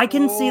 yeah. I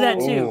can see that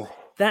too.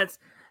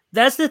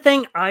 That's the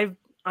thing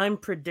I'm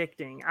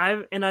predicting.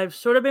 I've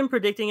sort of been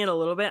predicting it a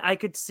little bit. I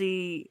could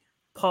see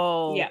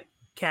Paul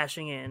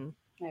cashing in.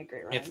 I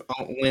agree, Ryan. If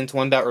wins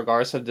 1 belt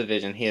regardless of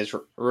division, he is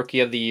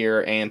rookie of the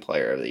year and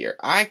player of the year.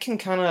 I can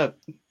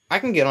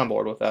get on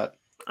board with that.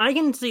 I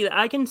can see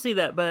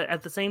that, but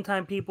at the same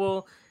time,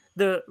 people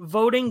the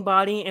voting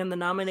body and the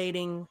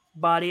nominating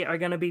body are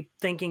going to be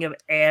thinking of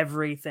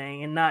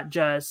everything and not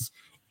just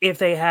if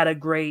they had a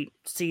great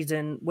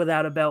season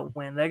without a belt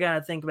win. They're going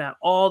to think about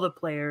all the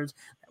players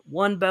that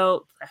won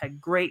belt, that had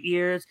great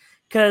years.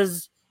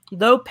 Because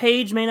though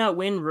Paige may not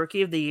win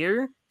Rookie of the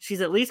Year,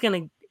 she's at least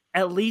going to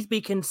at least be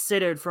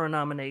considered for a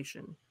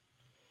nomination.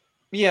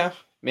 Yeah.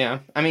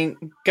 I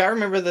mean, gotta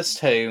remember this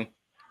too.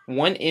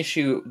 One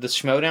issue the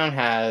Schmodown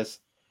has,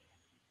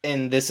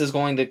 and this is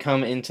going to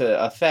come into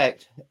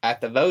effect at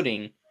the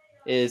voting,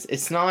 is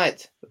it's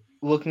not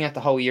looking at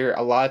the whole year.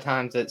 A lot of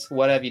times it's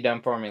what have you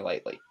done for me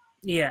lately?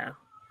 Yeah.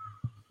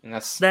 And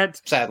that's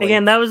sadly.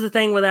 Again, that was the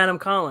thing with Adam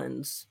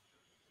Collins.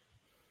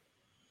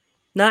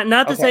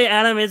 Not to say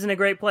Adam isn't a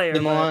great player.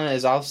 Milana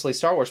is obviously a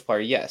Star Wars player,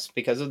 yes,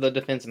 because of the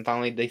defense and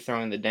finally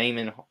dethroning the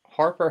Damon.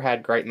 Harper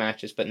had great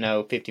matches, but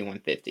no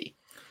 51-50.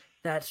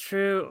 That's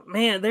true.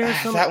 Man, there's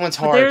some... that one's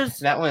hard.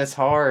 That one is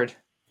hard.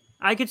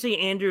 I could see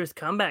Andrew's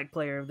comeback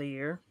player of the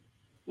year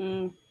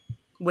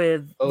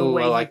with the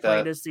way he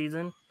played this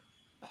season.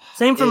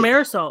 Same for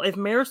Marisol. If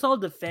Marisol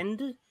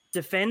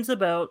defends the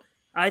belt,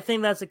 I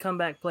think that's a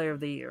comeback player of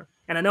the year.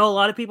 And I know a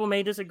lot of people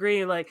may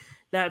disagree, like,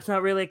 that's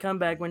not really a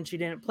comeback when she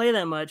didn't play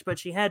that much, but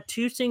she had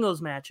 2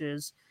 singles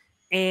matches,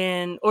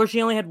 or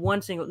she only had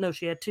 1 single. No,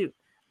 she had 2.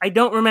 I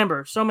don't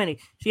remember. So many.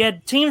 She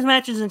had teams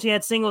matches and she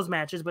had singles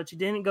matches, but she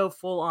didn't go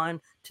full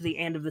on to the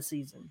end of the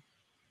season.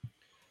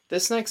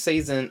 This next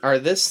season,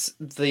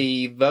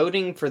 the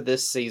voting for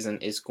this season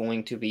is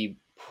going to be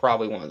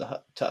probably one of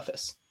the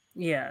toughest.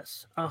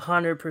 Yes,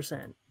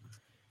 100%.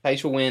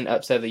 Paige will win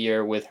upset of the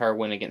year with her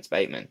win against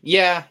Bateman.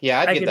 Yeah, I'd get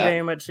that. I could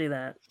very much see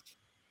that.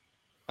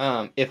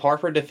 If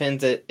Harper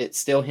defends it, it's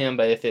still him,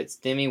 but if it's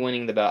Demi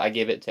winning the belt, I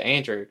give it to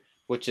Andrew,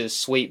 which is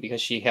sweet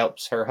because she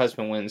helps her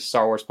husband win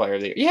Star Wars Player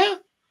of the Year.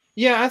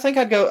 Yeah, I think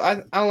I'd go.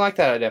 I like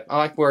that idea. I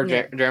like where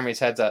Jeremy's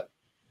head's up.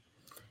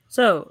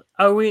 So,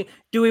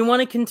 do we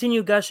want to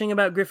continue gushing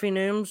about Griffey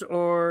Nooms,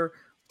 or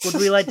would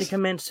we like to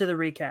commence to the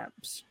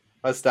recaps?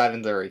 Let's dive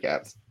into the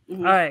recaps.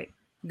 Mm-hmm. All right.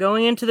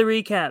 Going into the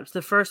recaps,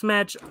 the first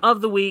match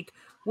of the week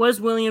was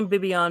William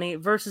Bibbiani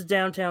versus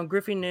Downtown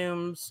Griffey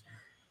Nooms.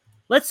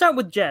 Let's start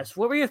with Jess.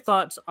 What were your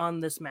thoughts on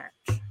this match?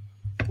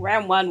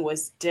 Round 1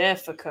 was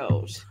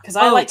difficult because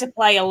I like to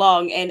play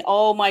along, and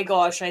oh my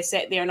gosh, I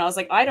sat there and I was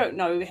like, I don't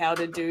know how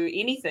to do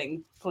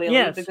anything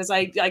clearly because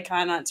I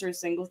can't answer a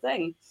single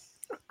thing.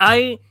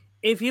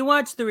 If you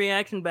watch the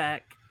reaction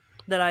back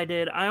that I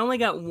did, I only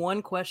got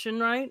 1 question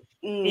right,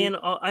 and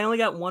I only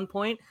got 1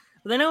 point.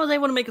 But then I was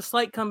able to make a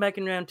slight comeback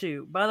in round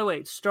 2. By the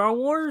way, Star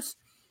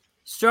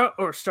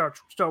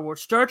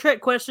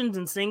Trek questions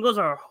and singles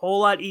are a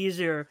whole lot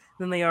easier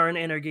than they are in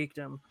Inner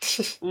Geekdom.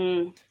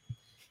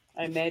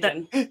 I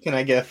imagine. Can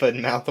I get a foot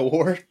and mouth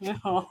award?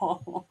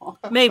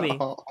 Maybe.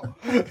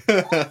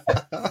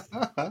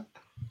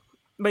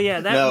 But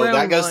yeah,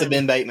 that goes to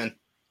Ben Bateman.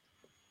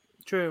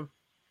 True.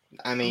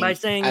 I mean, by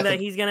saying that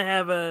he's gonna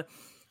have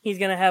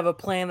a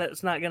plan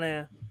that's not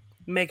gonna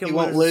make him. He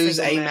won't lose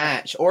a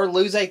match or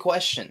lose a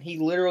question. He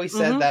literally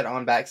said that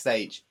on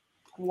backstage.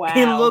 Wow!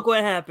 And look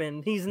what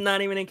happened. He's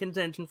not even in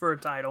contention for a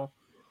title.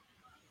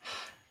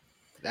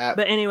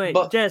 But anyway,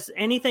 Jess,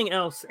 anything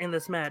else in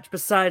this match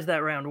besides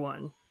that round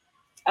 1?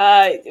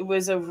 It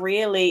was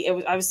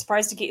I was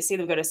surprised to see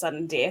them go to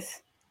sudden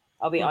death.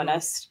 I'll be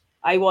honest.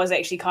 I was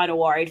actually kind of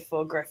worried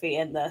for Griffey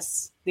in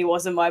this. There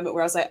was a moment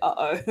where I was like,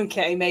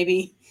 okay,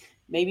 maybe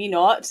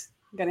not.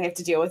 I'm going to have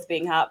to deal with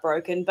being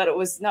heartbroken. But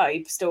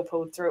he still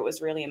pulled through. It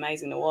was really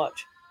amazing to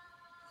watch.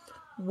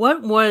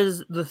 What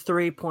was the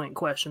 3-point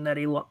question that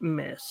he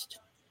missed?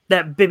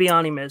 That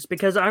Bibbiani missed?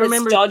 Because I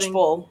remember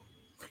dodgeball.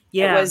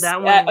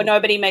 That one.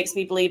 Nobody makes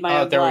me bleed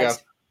my own blood.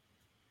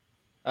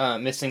 We go.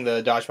 Missing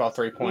the dodgeball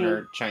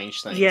 3-pointer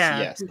change things. Yeah,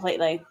 yes.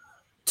 Completely.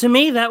 To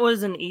me, that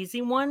was an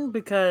easy one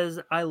because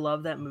I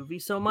love that movie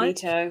so much. Me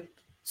too.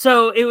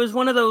 So it was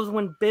one of those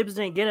when Bibbs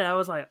didn't get it, I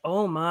was like,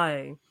 oh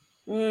my,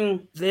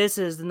 this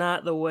is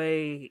not the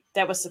way.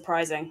 That was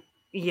surprising.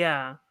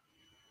 Yeah.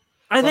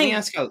 Let me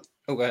ask you.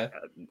 Oh, go ahead.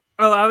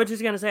 I was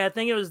just going to say, I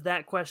think it was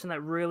that question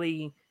that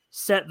really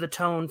set the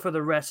tone for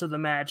the rest of the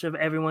match of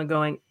everyone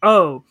going,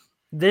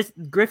 this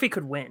Griffey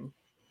could win.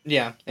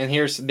 Yeah, and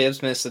here's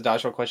Bibbs missed the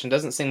dodgeball question.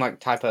 Doesn't seem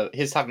like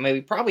his type of movie.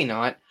 Probably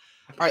not.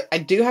 All right, I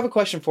do have a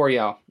question for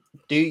y'all.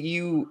 Do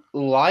you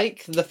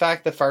like the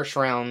fact the first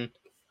round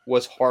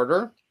was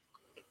harder,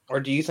 or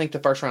do you think the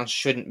first round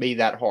shouldn't be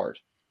that hard?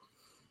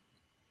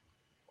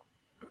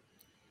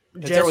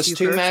 There was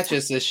 2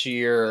 matches this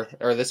year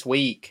or this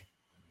week,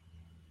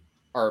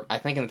 or I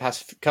think in the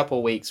past couple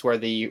of weeks, where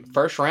the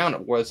first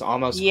round was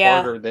almost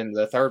harder than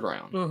the third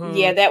round. Mm-hmm.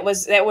 Yeah, that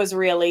was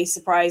really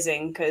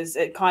surprising because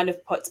it kind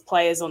of puts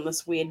players on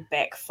this weird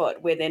back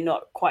foot where they're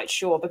not quite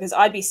sure. Because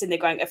I'd be sitting there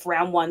going, if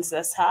round 1's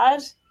this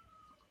hard,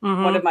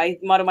 what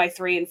are my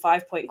 3 and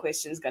 5 point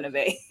questions going to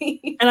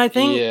be? And I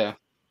think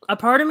a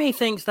part of me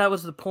thinks that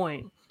was the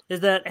point. Is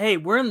that, hey,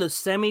 we're in the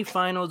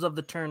semifinals of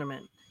the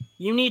tournament.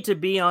 You need to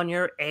be on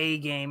your A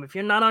game. If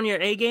you're not on your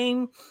A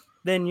game,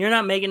 then you're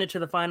not making it to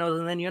the finals,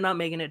 and then you're not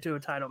making it to a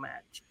title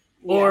match.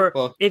 Or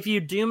Well, if you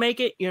do make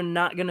it, you're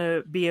not going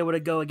to be able to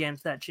go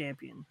against that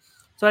champion.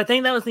 So I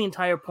think that was the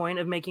entire point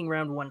of making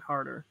round 1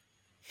 harder.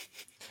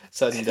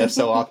 sudden death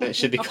so often it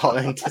should be called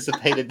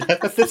anticipated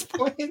death at this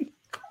point.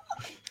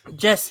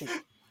 Jesse.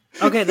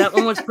 Okay, that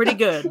one was pretty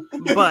good,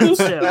 but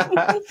still.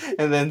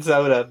 And then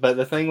Soda. But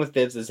the thing with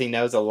Bibbs is he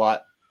knows a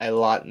lot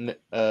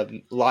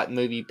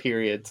movie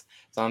periods.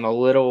 So I'm a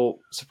little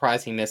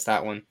surprised he missed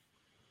that one.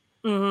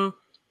 Mm-hmm.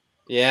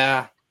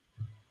 Yeah.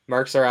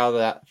 Mercs are out of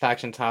that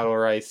faction title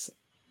race.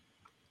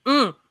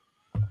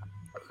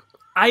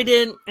 I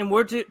did, and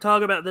we're to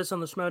talk about this on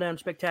the Schmodown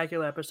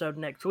Spectacular episode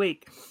next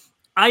week.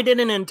 I did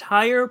an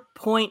entire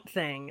point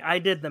thing. I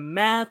did the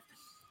math.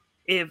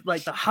 If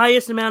like the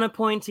highest amount of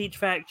points each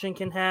faction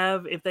can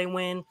have if they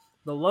win,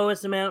 the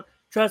lowest amount.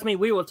 Trust me,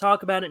 we will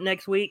talk about it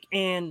next week.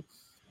 And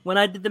when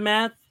I did the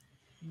math,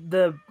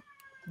 the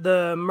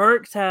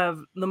Mercs have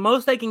the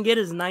most they can get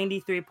is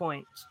 93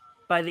 points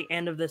by the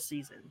end of this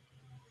season.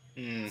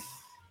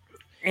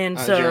 And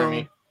so,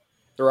 Jeremy,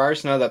 the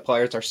writers know that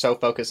players are so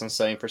focused on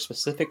studying for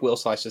specific will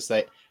slashes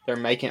that they're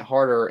making it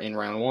harder in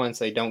round 1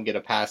 so they don't get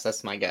a pass.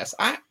 That's my guess.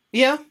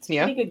 Yeah.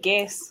 Pretty good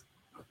guess.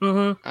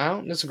 Mm-hmm. I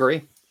don't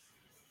disagree.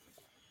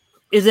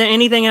 Is there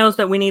anything else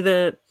that we need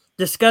to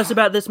discuss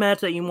about this match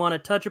that you want to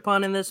touch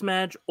upon in this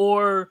match,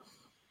 or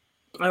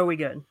are we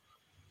good?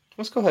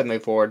 Let's go ahead and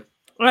move forward.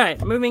 All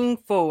right, moving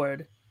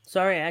forward.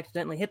 Sorry, I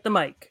accidentally hit the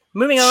mic.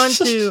 Moving on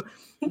to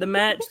the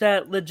match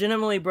that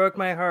legitimately broke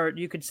my heart.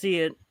 You could see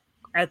it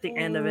at the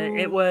end of it.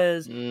 It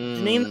was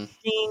Janine the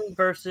Machine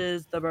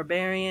versus the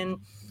Barbarian.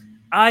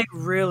 I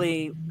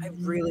really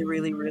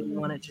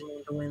wanted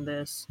Janine to win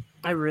this.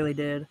 I really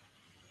did.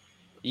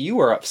 You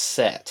were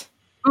upset.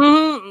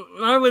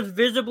 I was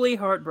visibly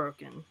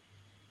heartbroken.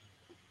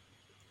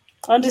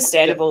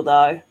 Understandable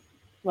though.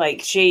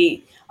 Like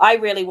I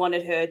really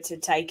wanted her to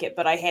take it,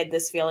 but I had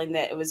this feeling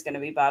that it was going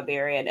to be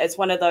Barbarian. It's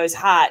one of those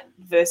heart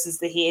versus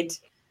the head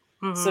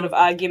sort of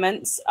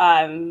arguments.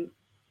 And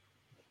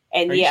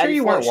Are you sure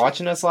you weren't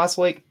watching us last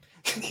week?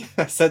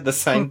 I said the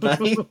same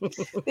thing.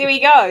 There we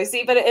go.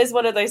 See, but it is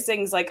one of those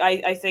things. Like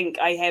I think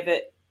I've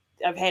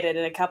had it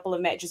in a couple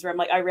of matches where I'm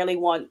like, I really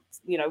want,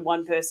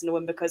 one person to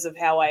win because of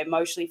how I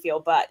emotionally feel.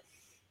 But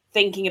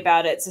thinking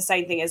about it, it's the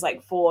same thing as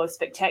like for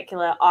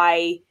Spectacular.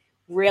 I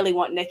really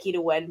want Nikki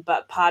to win,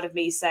 but part of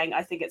me is saying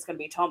I think it's going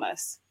to be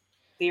Thomas.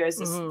 There is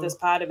this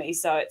part of me.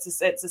 So it's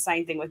the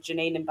same thing with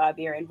Janine and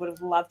Barbarian. Would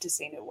have loved to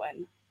seen her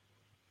win.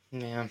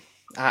 Yeah.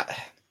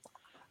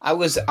 I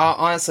was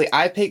honestly,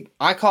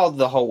 I called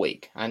the whole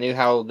week. I knew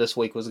how this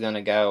week was going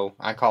to go.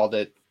 I called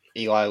it.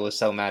 Eli was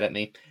so mad at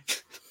me.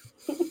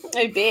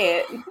 I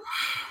bet.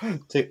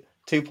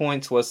 2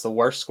 points was the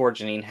worst score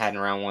Janine had in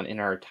round 1 in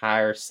her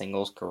entire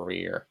singles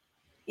career.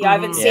 Yeah, I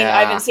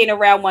haven't seen a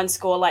round 1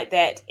 score like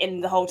that in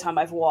the whole time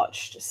I've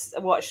watched a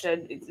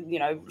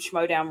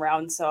Schmodown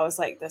round. So I was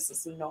like, this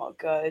is not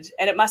good.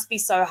 And it must be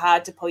so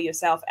hard to pull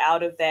yourself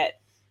out of that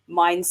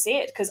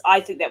mindset, because I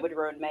think that would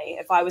ruin me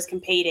if I was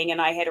competing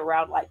and I had a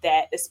round like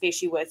that,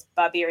 especially with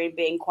Barbarian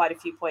being quite a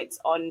few points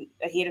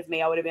ahead of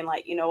me. I would have been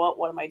like, you know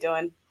what am I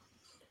doing?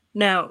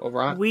 Now,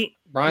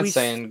 Brian's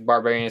saying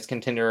Barbarian is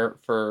contender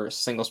for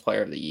singles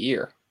player of the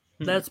year.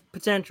 That's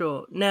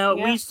potential. Now,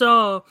 we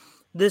saw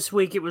this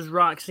week it was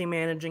Roxy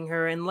managing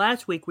her, and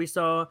last week we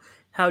saw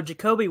how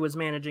Jacoby was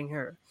managing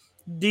her.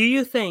 Do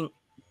you think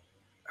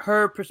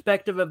her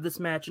perspective of this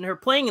match and her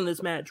playing in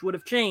this match would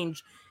have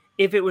changed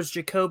if it was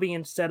Jacoby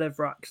instead of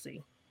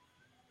Roxy?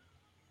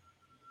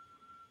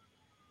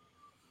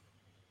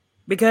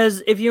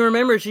 Because if you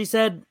remember, she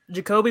said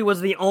Jacoby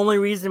was the only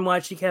reason why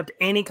she kept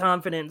any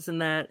confidence in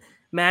that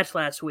match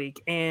last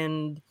week.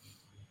 And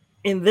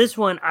in this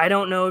one, I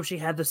don't know if she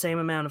had the same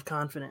amount of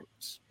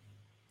confidence.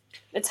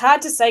 It's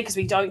hard to say because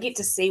we don't get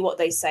to see what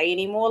they say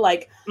anymore.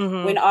 Like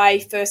when I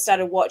first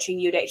started watching,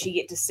 you'd actually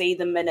get to see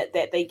the minute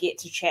that they get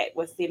to chat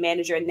with their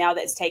manager, and now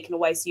that's taken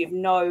away. So you have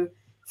no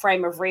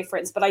frame of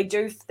reference. But I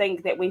do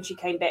think that when she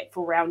came back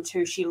for round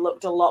 2, she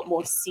looked a lot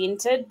more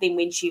centered than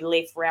when she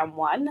left round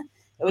 1.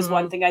 It was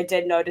one thing I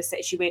did notice,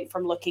 that she went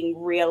from looking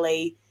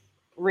really,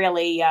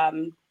 really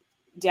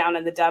down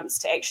in the dumps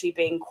to actually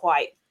being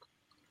quite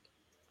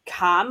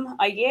calm,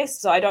 I guess.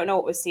 So I don't know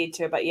what was said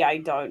to her, but yeah, I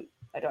don't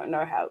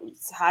know how.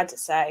 It's hard to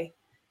say.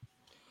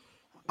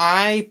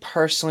 I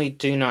personally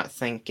do not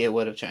think it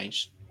would have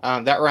changed.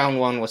 That round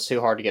 1 was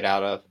too hard to get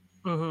out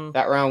of.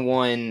 That round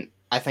 1,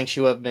 I think she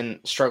would have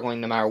been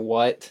struggling no matter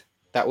what.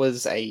 That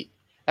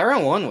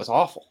round 1 was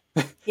awful.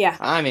 Yeah.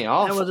 I mean,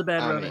 awful. That was a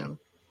bad round.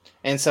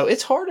 And so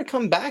it's hard to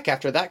come back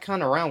after that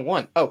kind of round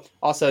 1. Oh,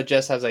 also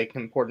Jesse has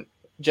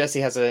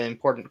an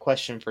important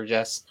question for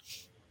Jess.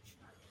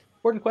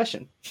 Important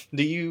question.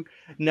 Do you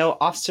know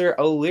Officer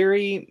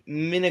O'Leary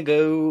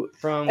Minogue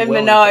from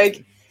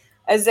Minogue?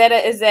 Is that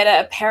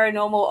a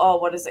paranormal? Oh,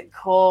 what is it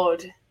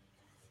called?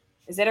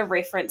 Is that a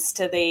reference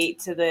to the?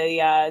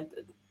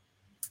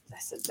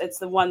 It's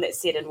the one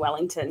that's set in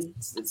Wellington,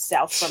 it's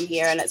south from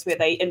here, and it's where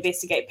they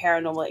investigate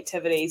paranormal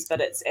activities.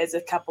 But it's as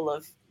a couple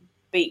of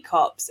beat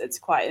cops. It's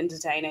quite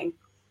entertaining.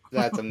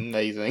 That's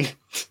amazing.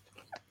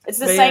 It's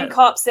the But same yeah.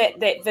 cops that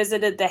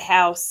visited the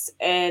house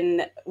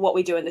in What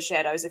We Do in the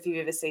Shadows, if you've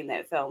ever seen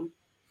that film.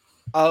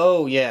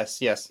 Oh,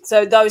 yes.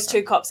 So those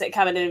two cops that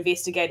come in and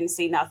investigate and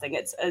see nothing.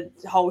 It's a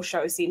whole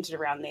show centered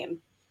around them.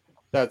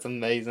 That's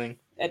amazing.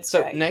 It's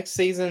So great. next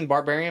season,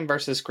 Barbarian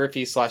versus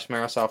Griffey /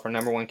 Marisol for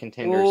 #1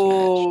 contenders match.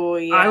 Oh,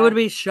 yeah. I would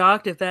be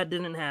shocked if that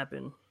didn't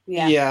happen.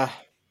 Yeah.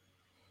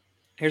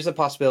 Here's a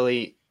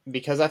possibility,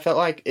 because I felt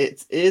like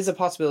it is a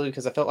possibility,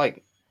 because I felt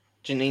like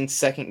Janine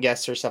second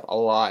guessed herself a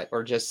lot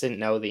or just didn't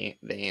know the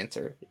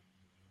answer.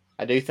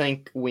 I do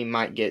think we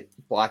might get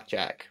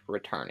Blackjack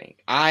returning.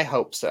 I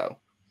hope so.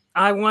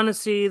 I want to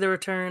see the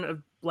return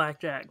of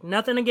Blackjack.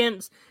 Nothing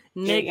against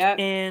Nick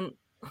and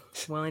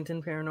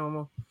Wellington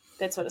Paranormal.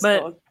 That's what it's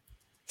But- called.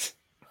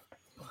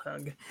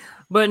 Hug.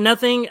 But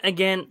nothing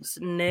against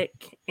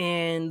Nick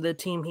and the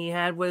team he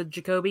had with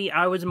Jacoby.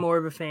 I was more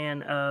of a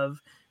fan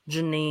of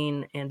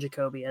Janine and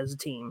Jacoby as a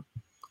team,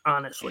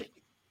 honestly.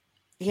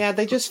 Yeah,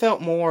 they just felt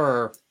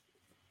more...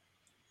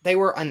 They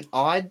were an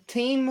odd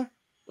team,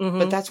 Mhm.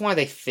 but that's why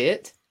they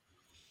fit.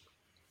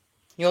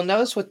 You'll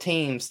notice with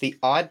teams, the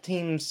odd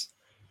teams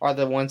are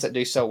the ones that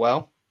do so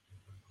well.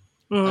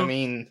 Mhm. I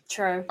mean,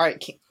 True. all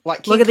right,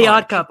 like Look King at the Kong.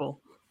 Odd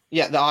Couple.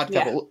 Yeah, the Odd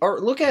Yeah. Couple. Or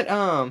look at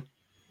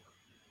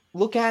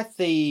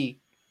the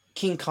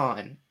King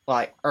Khan,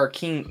 or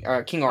King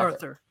Arthur.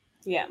 Arthur.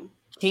 Yeah.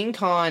 King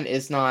Khan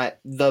is not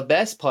the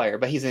best player,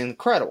 but he's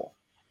incredible,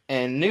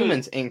 and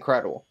Newman's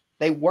incredible.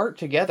 They work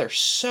together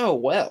so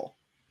well.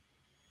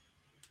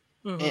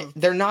 Mhm. And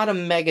they're not a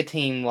mega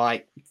team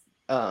like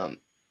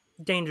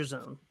Danger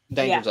Zone.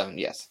 Danger Yeah. Zone.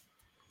 Yes.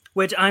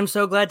 Which I'm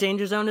so glad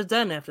Danger Zone is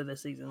done after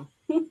this season.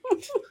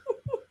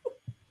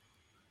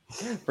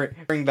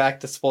 Bring back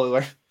the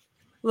spoiler.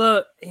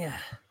 Look,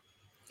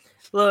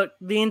 the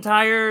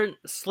entire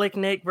Slick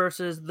Nick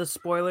versus the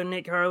spoiler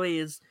Nick Harley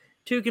is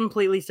two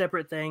completely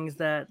separate things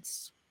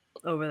that's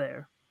over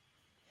there.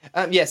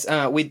 Yes,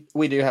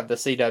 we do have the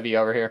CW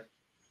over here.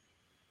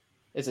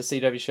 It's a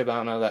CW show, but I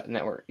don't know that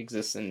network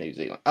exists in New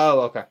Zealand.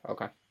 Oh, okay.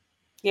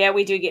 Yeah,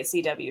 we do get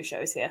CW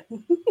shows here.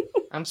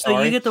 I'm So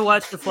sorry. you get to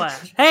watch The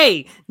Flash.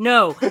 Hey,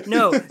 no,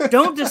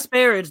 don't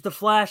disparage The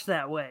Flash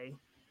that way.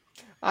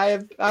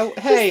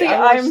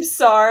 I'm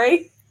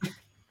sorry.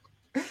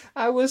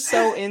 I was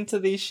so into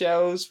these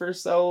shows for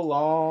so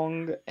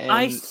long, and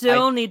I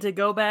still need to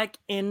go back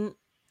and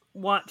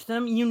watch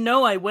them. You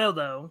know I will,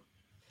 though.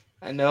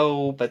 I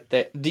know, but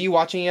do you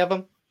watch any of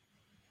them?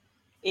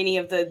 Any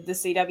of the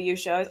CW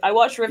shows. I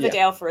watched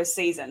Riverdale for a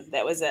season.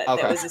 That was it.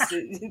 Okay.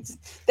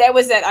 That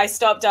was it. I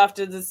stopped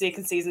after the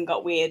second season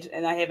got weird,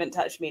 and I haven't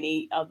touched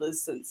many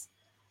others since.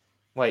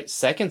 Wait,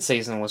 second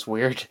season was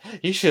weird.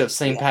 You should have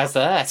seen past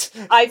that.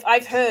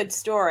 I've heard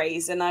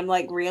stories, and I'm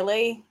like,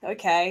 really?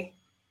 Okay.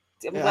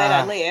 I'm glad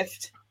I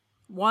left.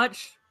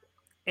 Watch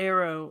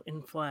Arrow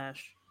and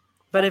Flash.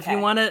 But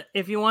Okay.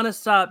 if you wanna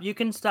stop, you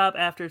can stop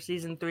after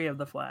season 3 of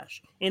The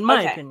Flash, in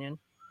my opinion.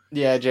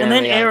 Yeah, Jeremy.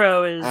 And then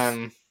Arrow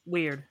is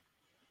weird.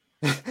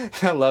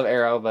 I love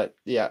Arrow, but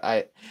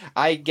yeah,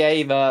 I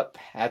gave up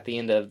at the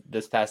end of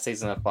this past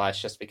season of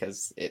Flash just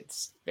because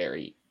it's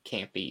very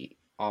campy,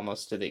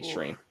 almost to the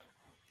extreme.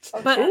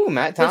 But- Ooh,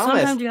 Matt but Thomas!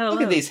 sometimes you gotta Look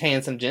at love. these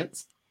handsome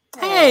gents.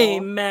 Hey,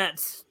 Aw. Matt,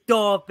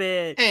 stop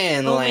it.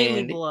 And Don't make me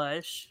Landy.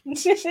 blush.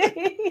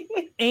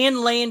 And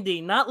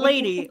Landy, not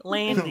Lady,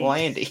 Landy.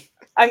 Landy.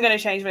 I'm gonna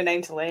change my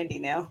name to Landy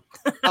now.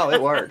 Oh,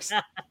 it works.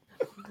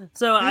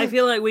 So I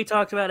feel like we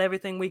talked about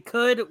everything we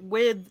could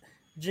with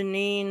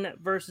Janine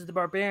versus the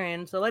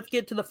Barbarian. So let's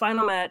get to the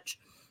final match,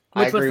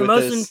 I which was agree the with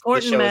most this. This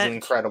important show is match.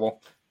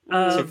 incredible.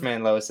 of-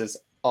 Superman Lois is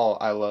all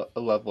I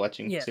love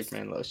watching. Yes.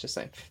 Superman Lois, just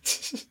saying.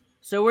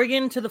 So we're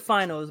getting to the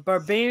finals.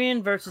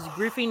 Barbarian versus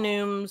Griffey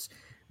Nooms.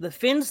 The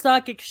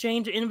Finstock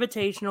Exchange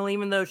Invitational,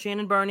 even though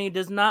Shannon Barney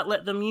does not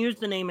let them use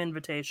the name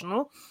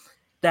Invitational.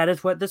 That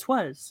is what this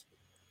was.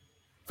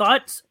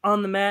 Thoughts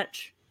on the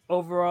match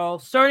overall,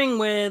 starting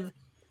with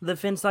the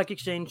Finstock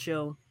Exchange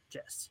show,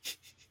 Jess.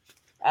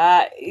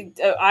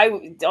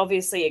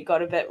 Obviously it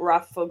got a bit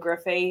rough for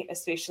Griffey,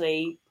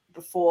 especially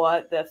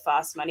before the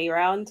fast money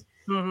round.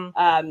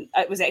 Mm-hmm.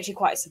 It was actually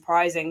quite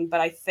surprising, but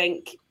I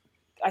think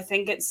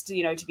it's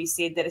to be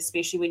said that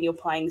especially when you're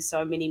playing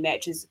so many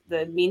matches,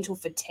 the mental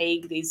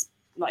fatigue these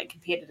like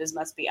competitors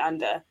must be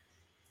under.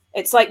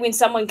 It's like when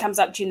someone comes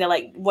up to you and they're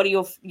like, "What are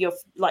your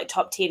like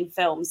top 10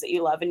 films that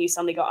you love?" and you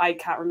suddenly go, "I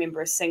can't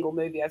remember a single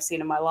movie I've seen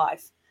in my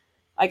life."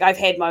 Like I've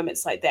had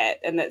moments like that,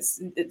 and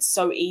it's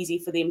so easy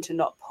for them to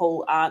not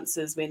pull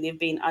answers when they've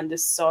been under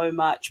so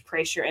much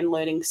pressure and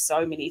learning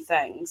so many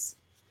things.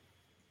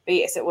 But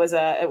yes, it was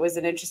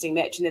an interesting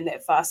match, and then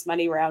that fast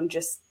money round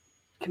just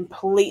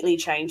completely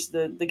changed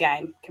the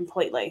game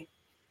completely.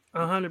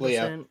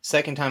 100%.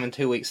 Second time in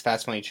 2 weeks,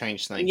 Fast Money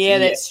changed things. Yeah,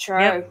 that's true.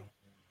 Yep.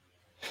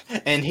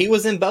 And he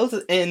was in both,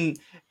 and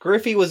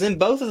Griffey was in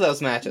both of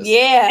those matches.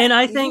 Yeah, And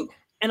I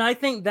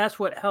think that's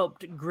what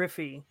helped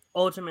Griffey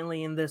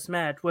ultimately in this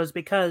match was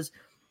because,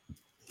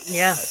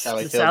 That's how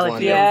he the feels Sally one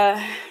Field.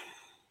 yeah,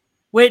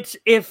 Which,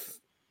 if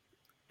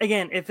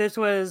this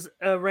was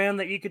a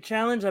round that you could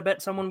challenge, I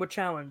bet someone would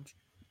challenge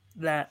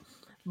that.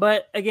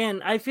 But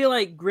again, I feel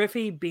like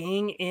Griffey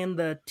being in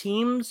the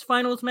team's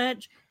finals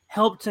match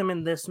helped him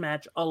in this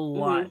match a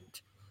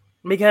lot.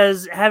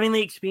 Because having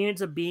the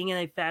experience of being in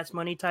a fast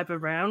money type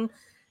of round,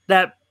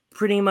 that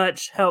pretty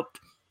much helped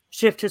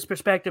shift his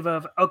perspective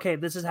of, okay,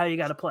 this is how you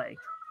got to play.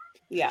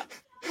 Yeah.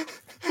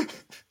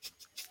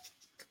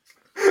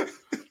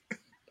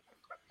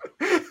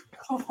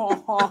 I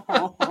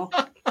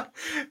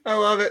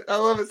love it. I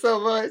love it so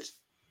much.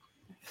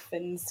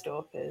 Fin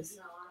stalkers.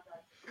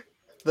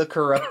 The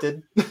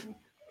corrupted.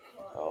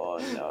 Oh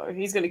no,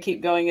 he's gonna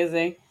keep going, is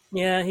he?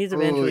 Yeah, he's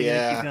eventually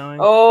gonna keep going.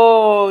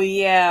 Oh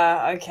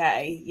yeah,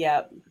 okay,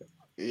 yep.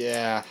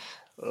 Yeah.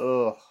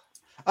 Oh.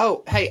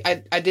 Oh,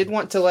 hey, I did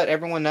want to let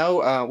everyone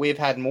know we've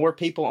had more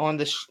people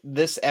on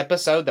this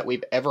episode that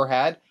we've ever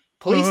had.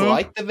 Please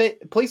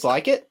please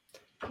like it.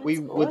 We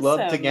would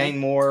love to gain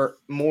more.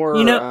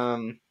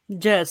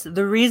 Jess,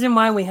 the reason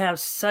why we have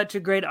such a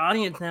great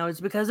audience now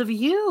is because of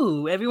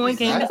you. Everyone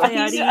came to say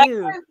hi to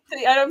you.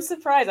 I'm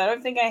surprised. I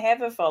don't think I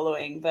have a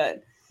following,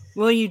 but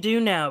well, you do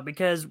now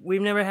because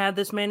we've never had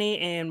this many,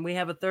 and we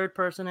have a third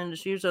person in the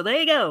shoe. So there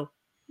you go.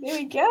 There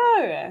we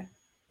go.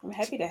 I'm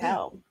happy to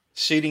help.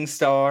 Shooting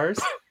stars.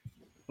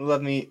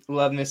 Love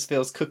Miss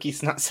Phil's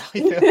cookies, not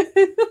Sally Phil.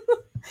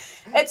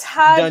 It's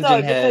hard Dungeon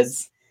though heads.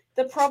 because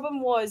the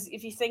problem was,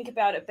 if you think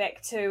about it,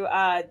 back to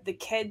the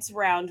kids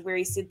round where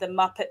he said the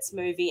Muppets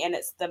movie and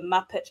it's the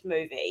Muppet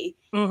movie,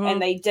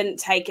 and they didn't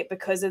take it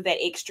because of that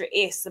extra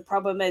S. The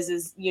problem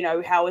is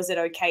how is it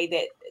okay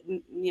that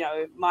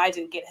Mai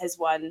didn't get his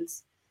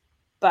ones,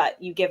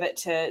 but you give it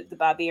to the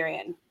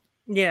Barbarian?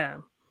 Yeah.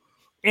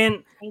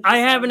 And I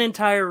have an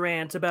entire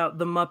rant about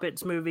the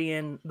Muppets movie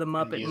and the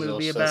Muppet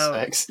movie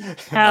about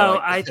how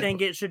I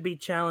think it should be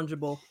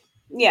challengeable.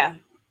 Yeah.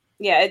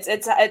 Yeah,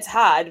 it's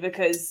hard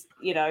because,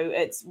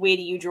 it's where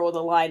do you draw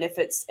the line if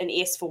it's an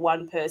S for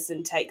one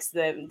person takes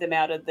them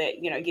out of the,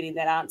 getting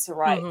that answer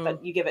right,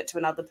 but you give it to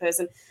another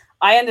person.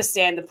 I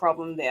understand the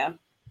problem there.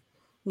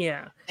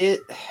 Yeah.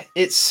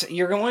 It's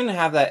you're going to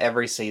have that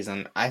every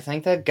season. I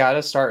think they've got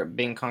to start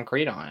being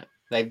concrete on it.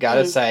 They've got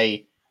to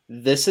say,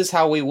 this is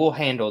how we will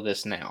handle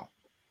this now,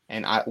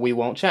 and we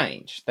won't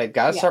change. They've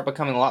got to start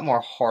becoming a lot more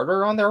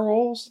harder on their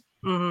rules.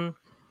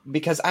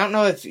 Because I don't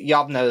know if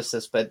y'all have noticed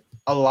this, but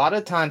a lot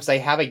of times they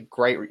have a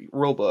great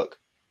rule book,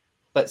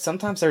 but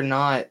sometimes they're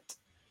not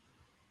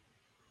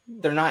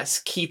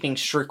keeping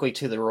strictly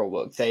to the rule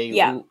book. They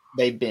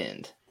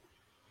bend.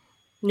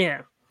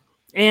 Yeah.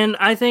 And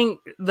I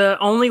think the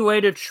only way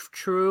to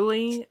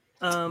truly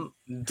Jesse,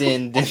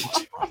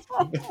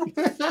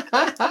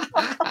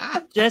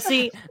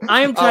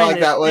 I'm trying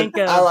to think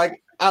of I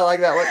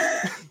like that one.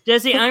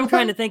 Jesse, I'm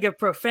trying to think of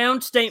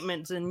profound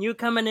statements, and you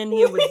coming in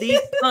here with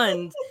these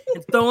puns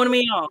and throwing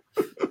me off.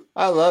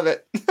 I love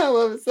it. I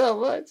love it so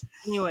much.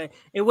 Anyway,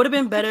 it would have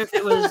been better if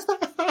it was.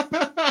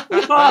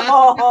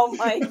 Oh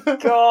my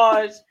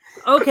gosh.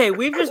 Okay,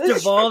 we've just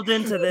devolved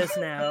into this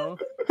now.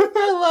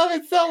 I love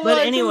it so much. But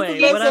anyway,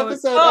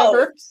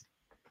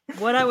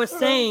 what I was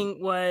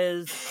saying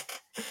was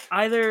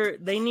either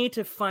they need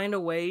to find a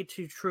way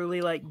to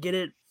truly get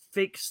it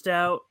fixed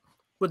out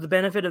with the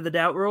benefit of the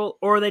doubt rule,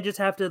 or they just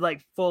have to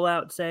full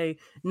out say,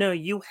 no,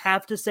 you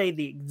have to say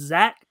the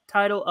exact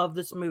title of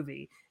this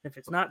movie. If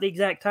it's not the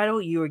exact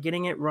title, you are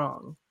getting it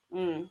wrong.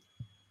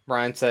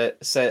 Brian said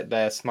it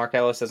best. Mark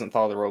Ellis doesn't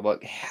follow the rule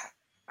book.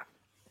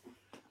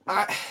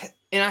 I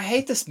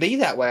hate to be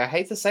that way. I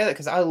hate to say that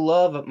because I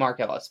love Mark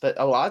Ellis, but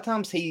a lot of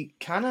times he's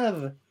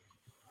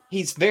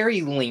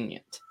very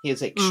lenient. He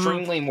is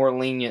extremely more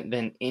lenient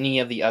than any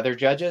of the other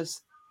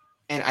judges.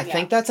 And I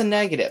think that's a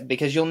negative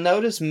because you'll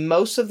notice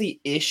most of the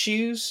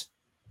issues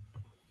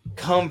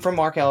come from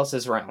Mark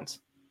Ellis's rounds.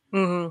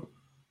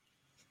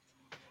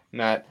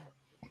 Matt,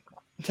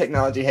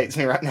 technology hates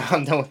me right now.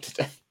 I'm done with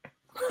today.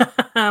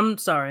 I'm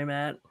sorry,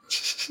 Matt.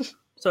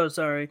 So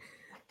sorry.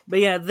 But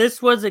yeah,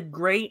 this was a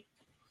great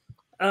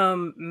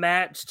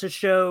match to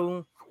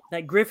show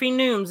that Griffey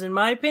Nooms, in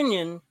my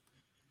opinion,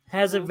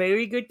 has a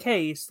very good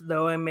case,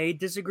 though I may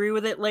disagree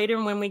with it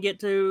later when we get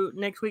to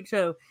next week's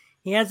show.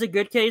 He has a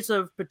good case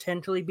of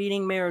potentially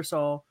beating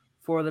Marisol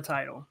for the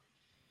title.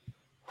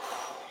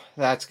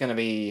 That's going to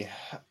be...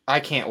 I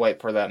can't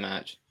wait for that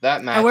match.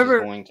 That match is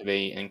going to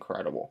be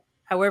incredible.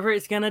 However,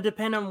 it's going to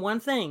depend on one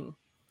thing.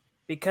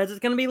 Because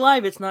it's going to be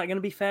live, it's not going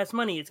to be fast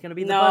money. It's going to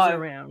be the buzzer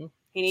round.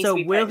 He needs to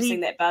be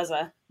practicing that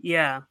buzzer.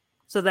 Yeah.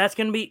 So that's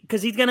going to be...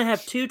 Because he's going to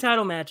have 2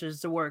 title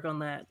matches to work on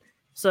that.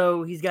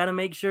 So he's got to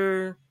make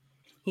sure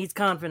he's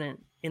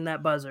confident in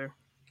that buzzer.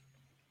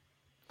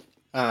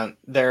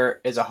 There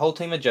is a whole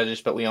team of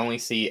judges, but we only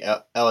see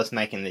Ellis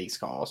making these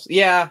calls.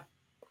 Yeah.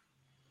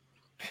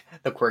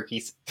 The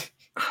Quirkies.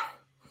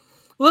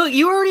 Well,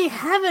 you already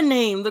have a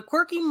name. The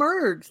Quirky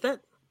Mergs.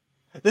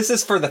 This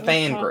is for the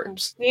fan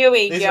groups. Here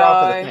we go. These are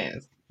all for the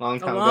fans. Long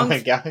time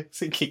ago,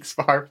 Galaxy Geeks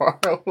far, far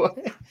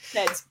away.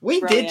 We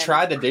did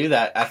try to do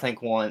that, I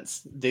think,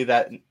 once. Do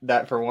that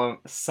for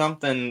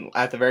something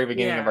at the very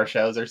beginning of our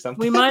shows or something.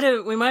 We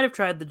might have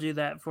tried to do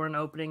that for an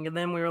opening, and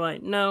then we were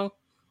like, no,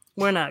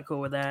 we're not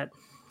cool with that.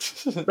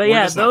 But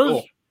yeah,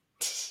 those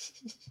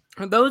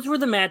those were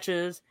the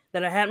matches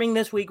that are happening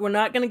this week. We're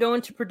not going to go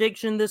into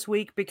prediction this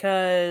week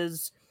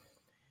because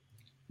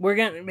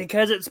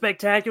it's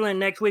spectacular, and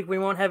next week we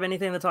won't have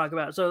anything to talk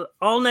about. So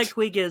all next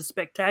week is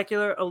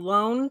spectacular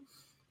alone.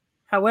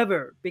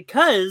 However,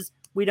 because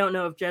we don't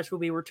know if Jess will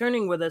be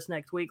returning with us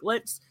next week,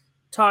 let's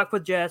talk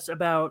with Jess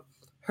about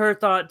her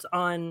thoughts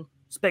on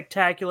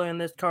spectacular in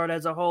this card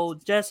as a whole.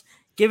 Jess,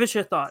 give us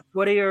your thoughts.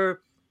 What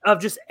are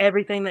of just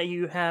everything that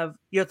you have,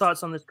 your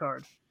thoughts on this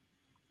card?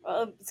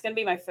 Well, it's going to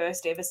be my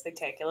first ever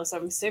spectacular, so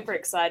I'm super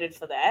excited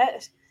for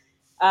that.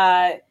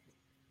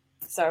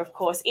 So, of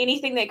course,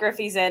 anything that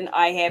Griffey's in,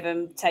 I have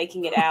him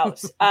taking it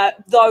out.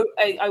 Though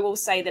I will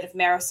say that if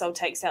Marisol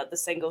takes out the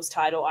singles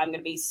title, I'm going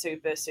to be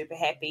super, super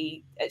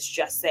happy. It's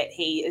just that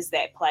he is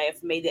that player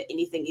for me that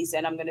anything he's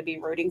in, I'm going to be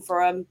rooting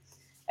for him.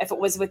 If it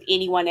was with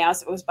anyone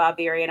else, if it was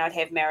Barbarian, I'd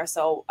have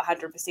Marisol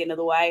 100% of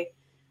the way.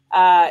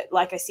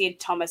 Like I said,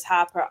 Thomas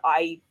Harper,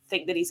 I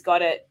think that he's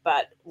got it,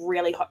 but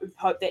really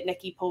hope that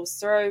Nikki pulls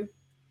through.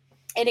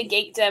 And a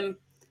Geekdom,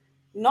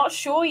 not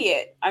sure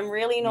yet. I'm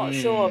really not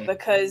sure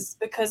because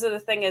of the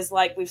thing is,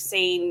 like we've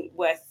seen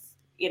with,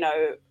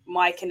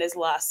 Mike in his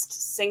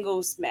last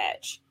singles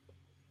match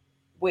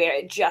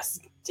where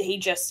he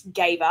just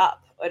gave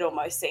up. It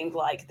almost seemed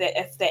like that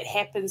if that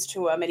happens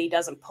to him and he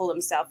doesn't pull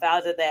himself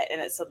out of that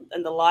and it's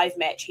in the live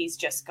match, he's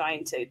just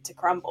going to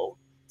crumble.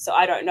 So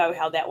I don't know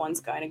how that one's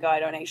going to go. I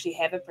don't actually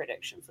have a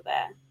prediction for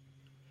that.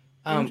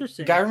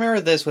 Interesting. I remember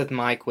this with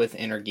Mike with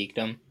Inner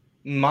Geekdom.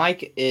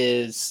 Mike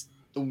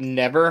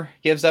never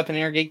gives up an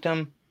Inner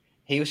Geekdom.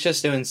 He was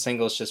just doing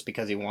singles just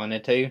because he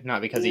wanted to,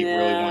 not because he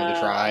really wanted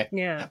to try.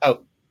 Yeah.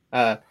 Oh,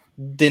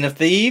 Den of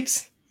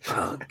Thieves.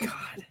 Oh,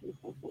 God.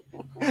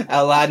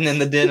 Aladdin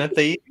and the Den of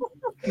Thieves.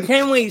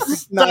 Can we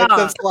stop?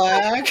 Knights of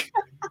Flag.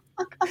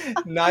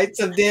 Knights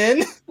of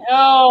Den.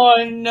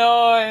 Oh,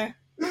 no.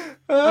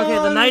 Okay,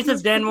 the Knights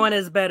of Den one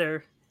is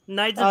better.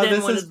 Knights of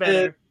Den one is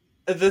better.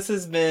 This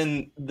has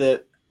been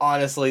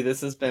honestly, this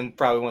has been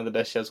probably one of the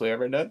best shows we've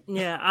ever done.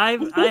 Yeah, I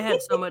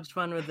had so much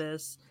fun with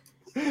this.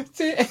 I'm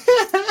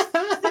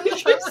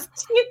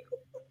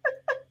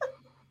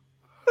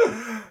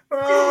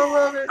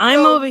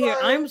over here.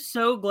 I'm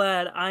so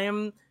glad I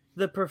am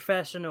the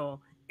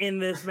professional in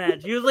this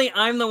match. Usually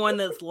I'm the one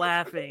that's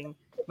laughing,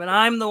 but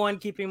I'm the one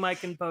keeping my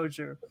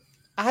composure.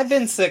 I've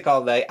been sick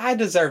all day. I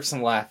deserve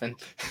some laughing.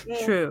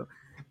 True.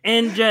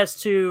 And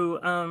just to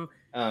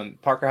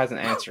Parker hasn't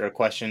answered a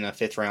question in the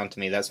 5th round to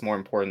me. That's more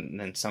important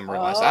than some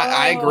realize.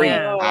 I agree.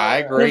 Yeah. I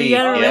agree. You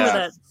gotta remember Yeah.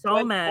 that Saul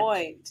Good match.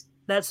 point.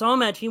 That Saul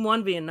match, he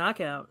won via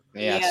knockout.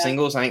 Yeah,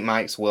 singles ain't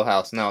Mike's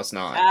wheelhouse. No, it's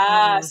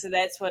not. So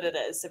that's what it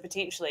is. So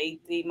potentially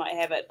he might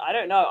have it. I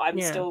don't know.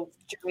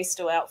 Jury's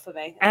still out for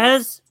me.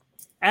 As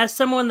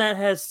someone that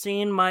has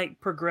seen Mike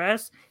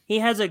progress, he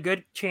has a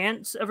good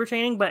chance of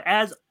retaining. But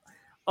as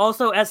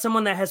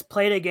someone that has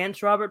played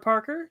against Robert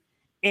Parker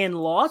and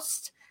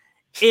lost,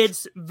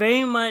 it's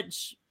very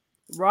much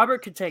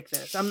Robert could take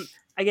this. I'm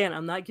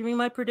not giving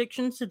my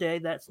predictions today.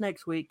 That's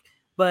next week.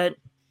 But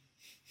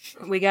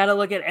we got to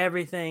look at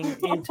everything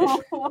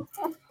into.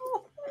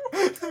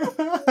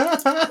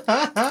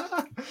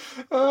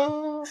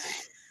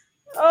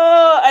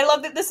 Oh, I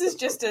love that this is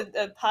just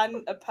a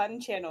pun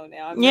channel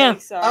now. I'm really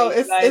sorry. Oh,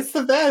 it's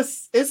the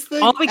best. It's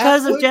the all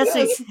because of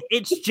Jesse. Best.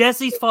 It's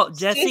Jesse's fault.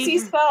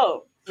 Jesse's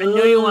fault. I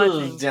knew you were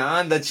watching.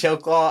 John, the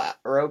chocolate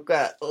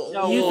roca.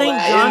 You think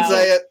I John? didn't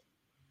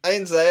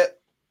say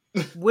it.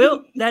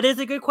 That is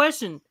a good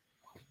question.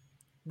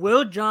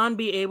 Will John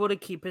be able to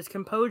keep his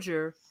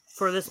composure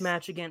for this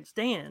match against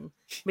Dan?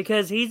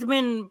 Because he's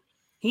been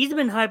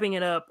hyping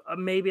it up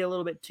maybe a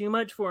little bit too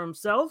much for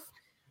himself,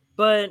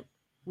 but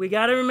we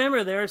got to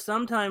remember there are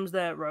some times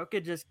that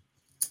Roca just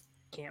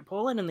can't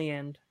pull it in the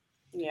end.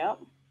 Yep.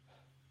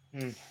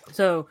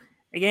 So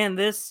again,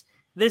 this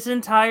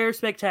entire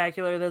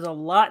spectacular, there's a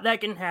lot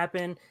that can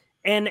happen,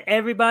 and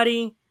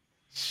everybody.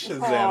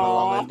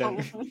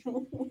 Shazam!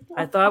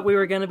 I thought we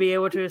were going to be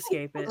able to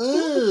escape it.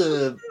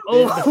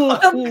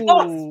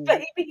 Oh,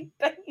 baby.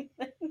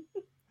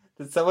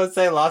 Did someone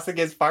say loss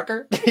against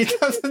Parker? He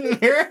doesn't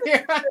hear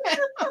it.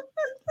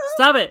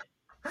 Stop it!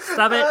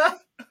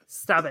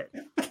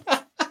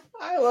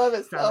 I love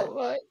it so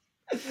much.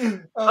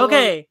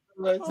 Okay,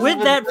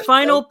 with that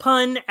final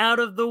pun out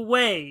of the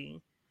way,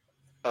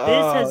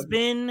 this has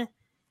been.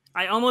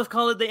 I almost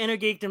call it the Inner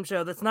Geekdom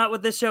Show. That's not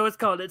what this show is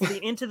called. It's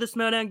the Into the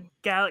Smowdown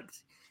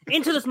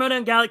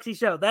Galaxy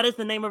show. That is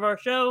the name of our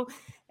show.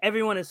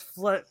 Everyone has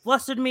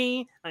flustered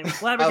me. I'm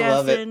flabbergasted. I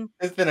love it.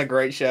 It's been a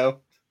great show.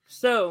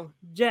 So,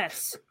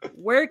 Jess,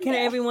 where can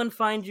everyone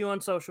find you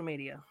on social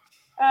media?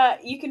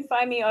 You can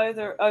find me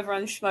over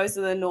on Schmoes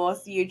of the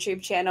North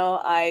YouTube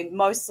channel. I'm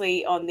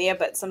mostly on there,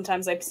 but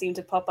sometimes I seem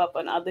to pop up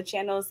on other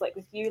channels, like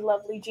with you,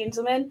 lovely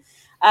gentlemen.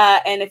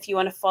 And if you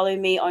want to follow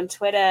me on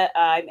Twitter,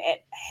 I'm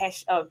at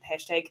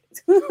hashtag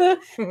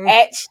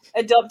at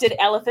adopted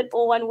elephant,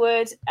 all one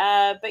word.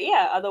 But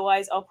yeah,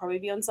 otherwise I'll probably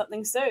be on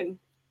something soon.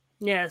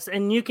 Yes,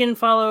 and you can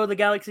follow the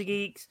Galaxy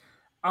Geeks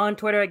on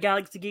Twitter at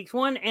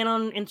GalaxyGeeks1, and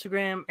on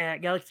Instagram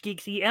at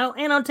GalaxyGeeksEL,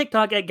 and on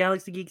TikTok at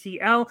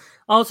GalaxyGeeksEL.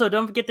 Also,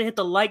 don't forget to hit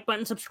the like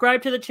button,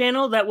 subscribe to the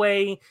channel. That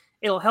way,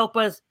 it'll help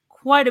us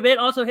quite a bit.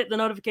 Also, hit the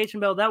notification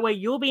bell. That way,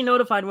 you'll be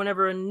notified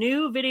whenever a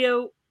new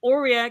video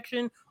or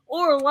reaction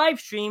or live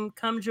stream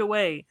comes your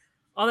way.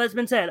 All that's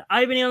been said,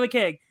 I've been Neil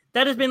McKeag.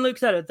 That has been Luke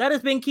Sutter. That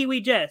has been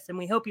Kiwi Jess, and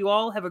we hope you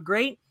all have a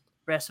great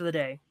rest of the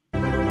day.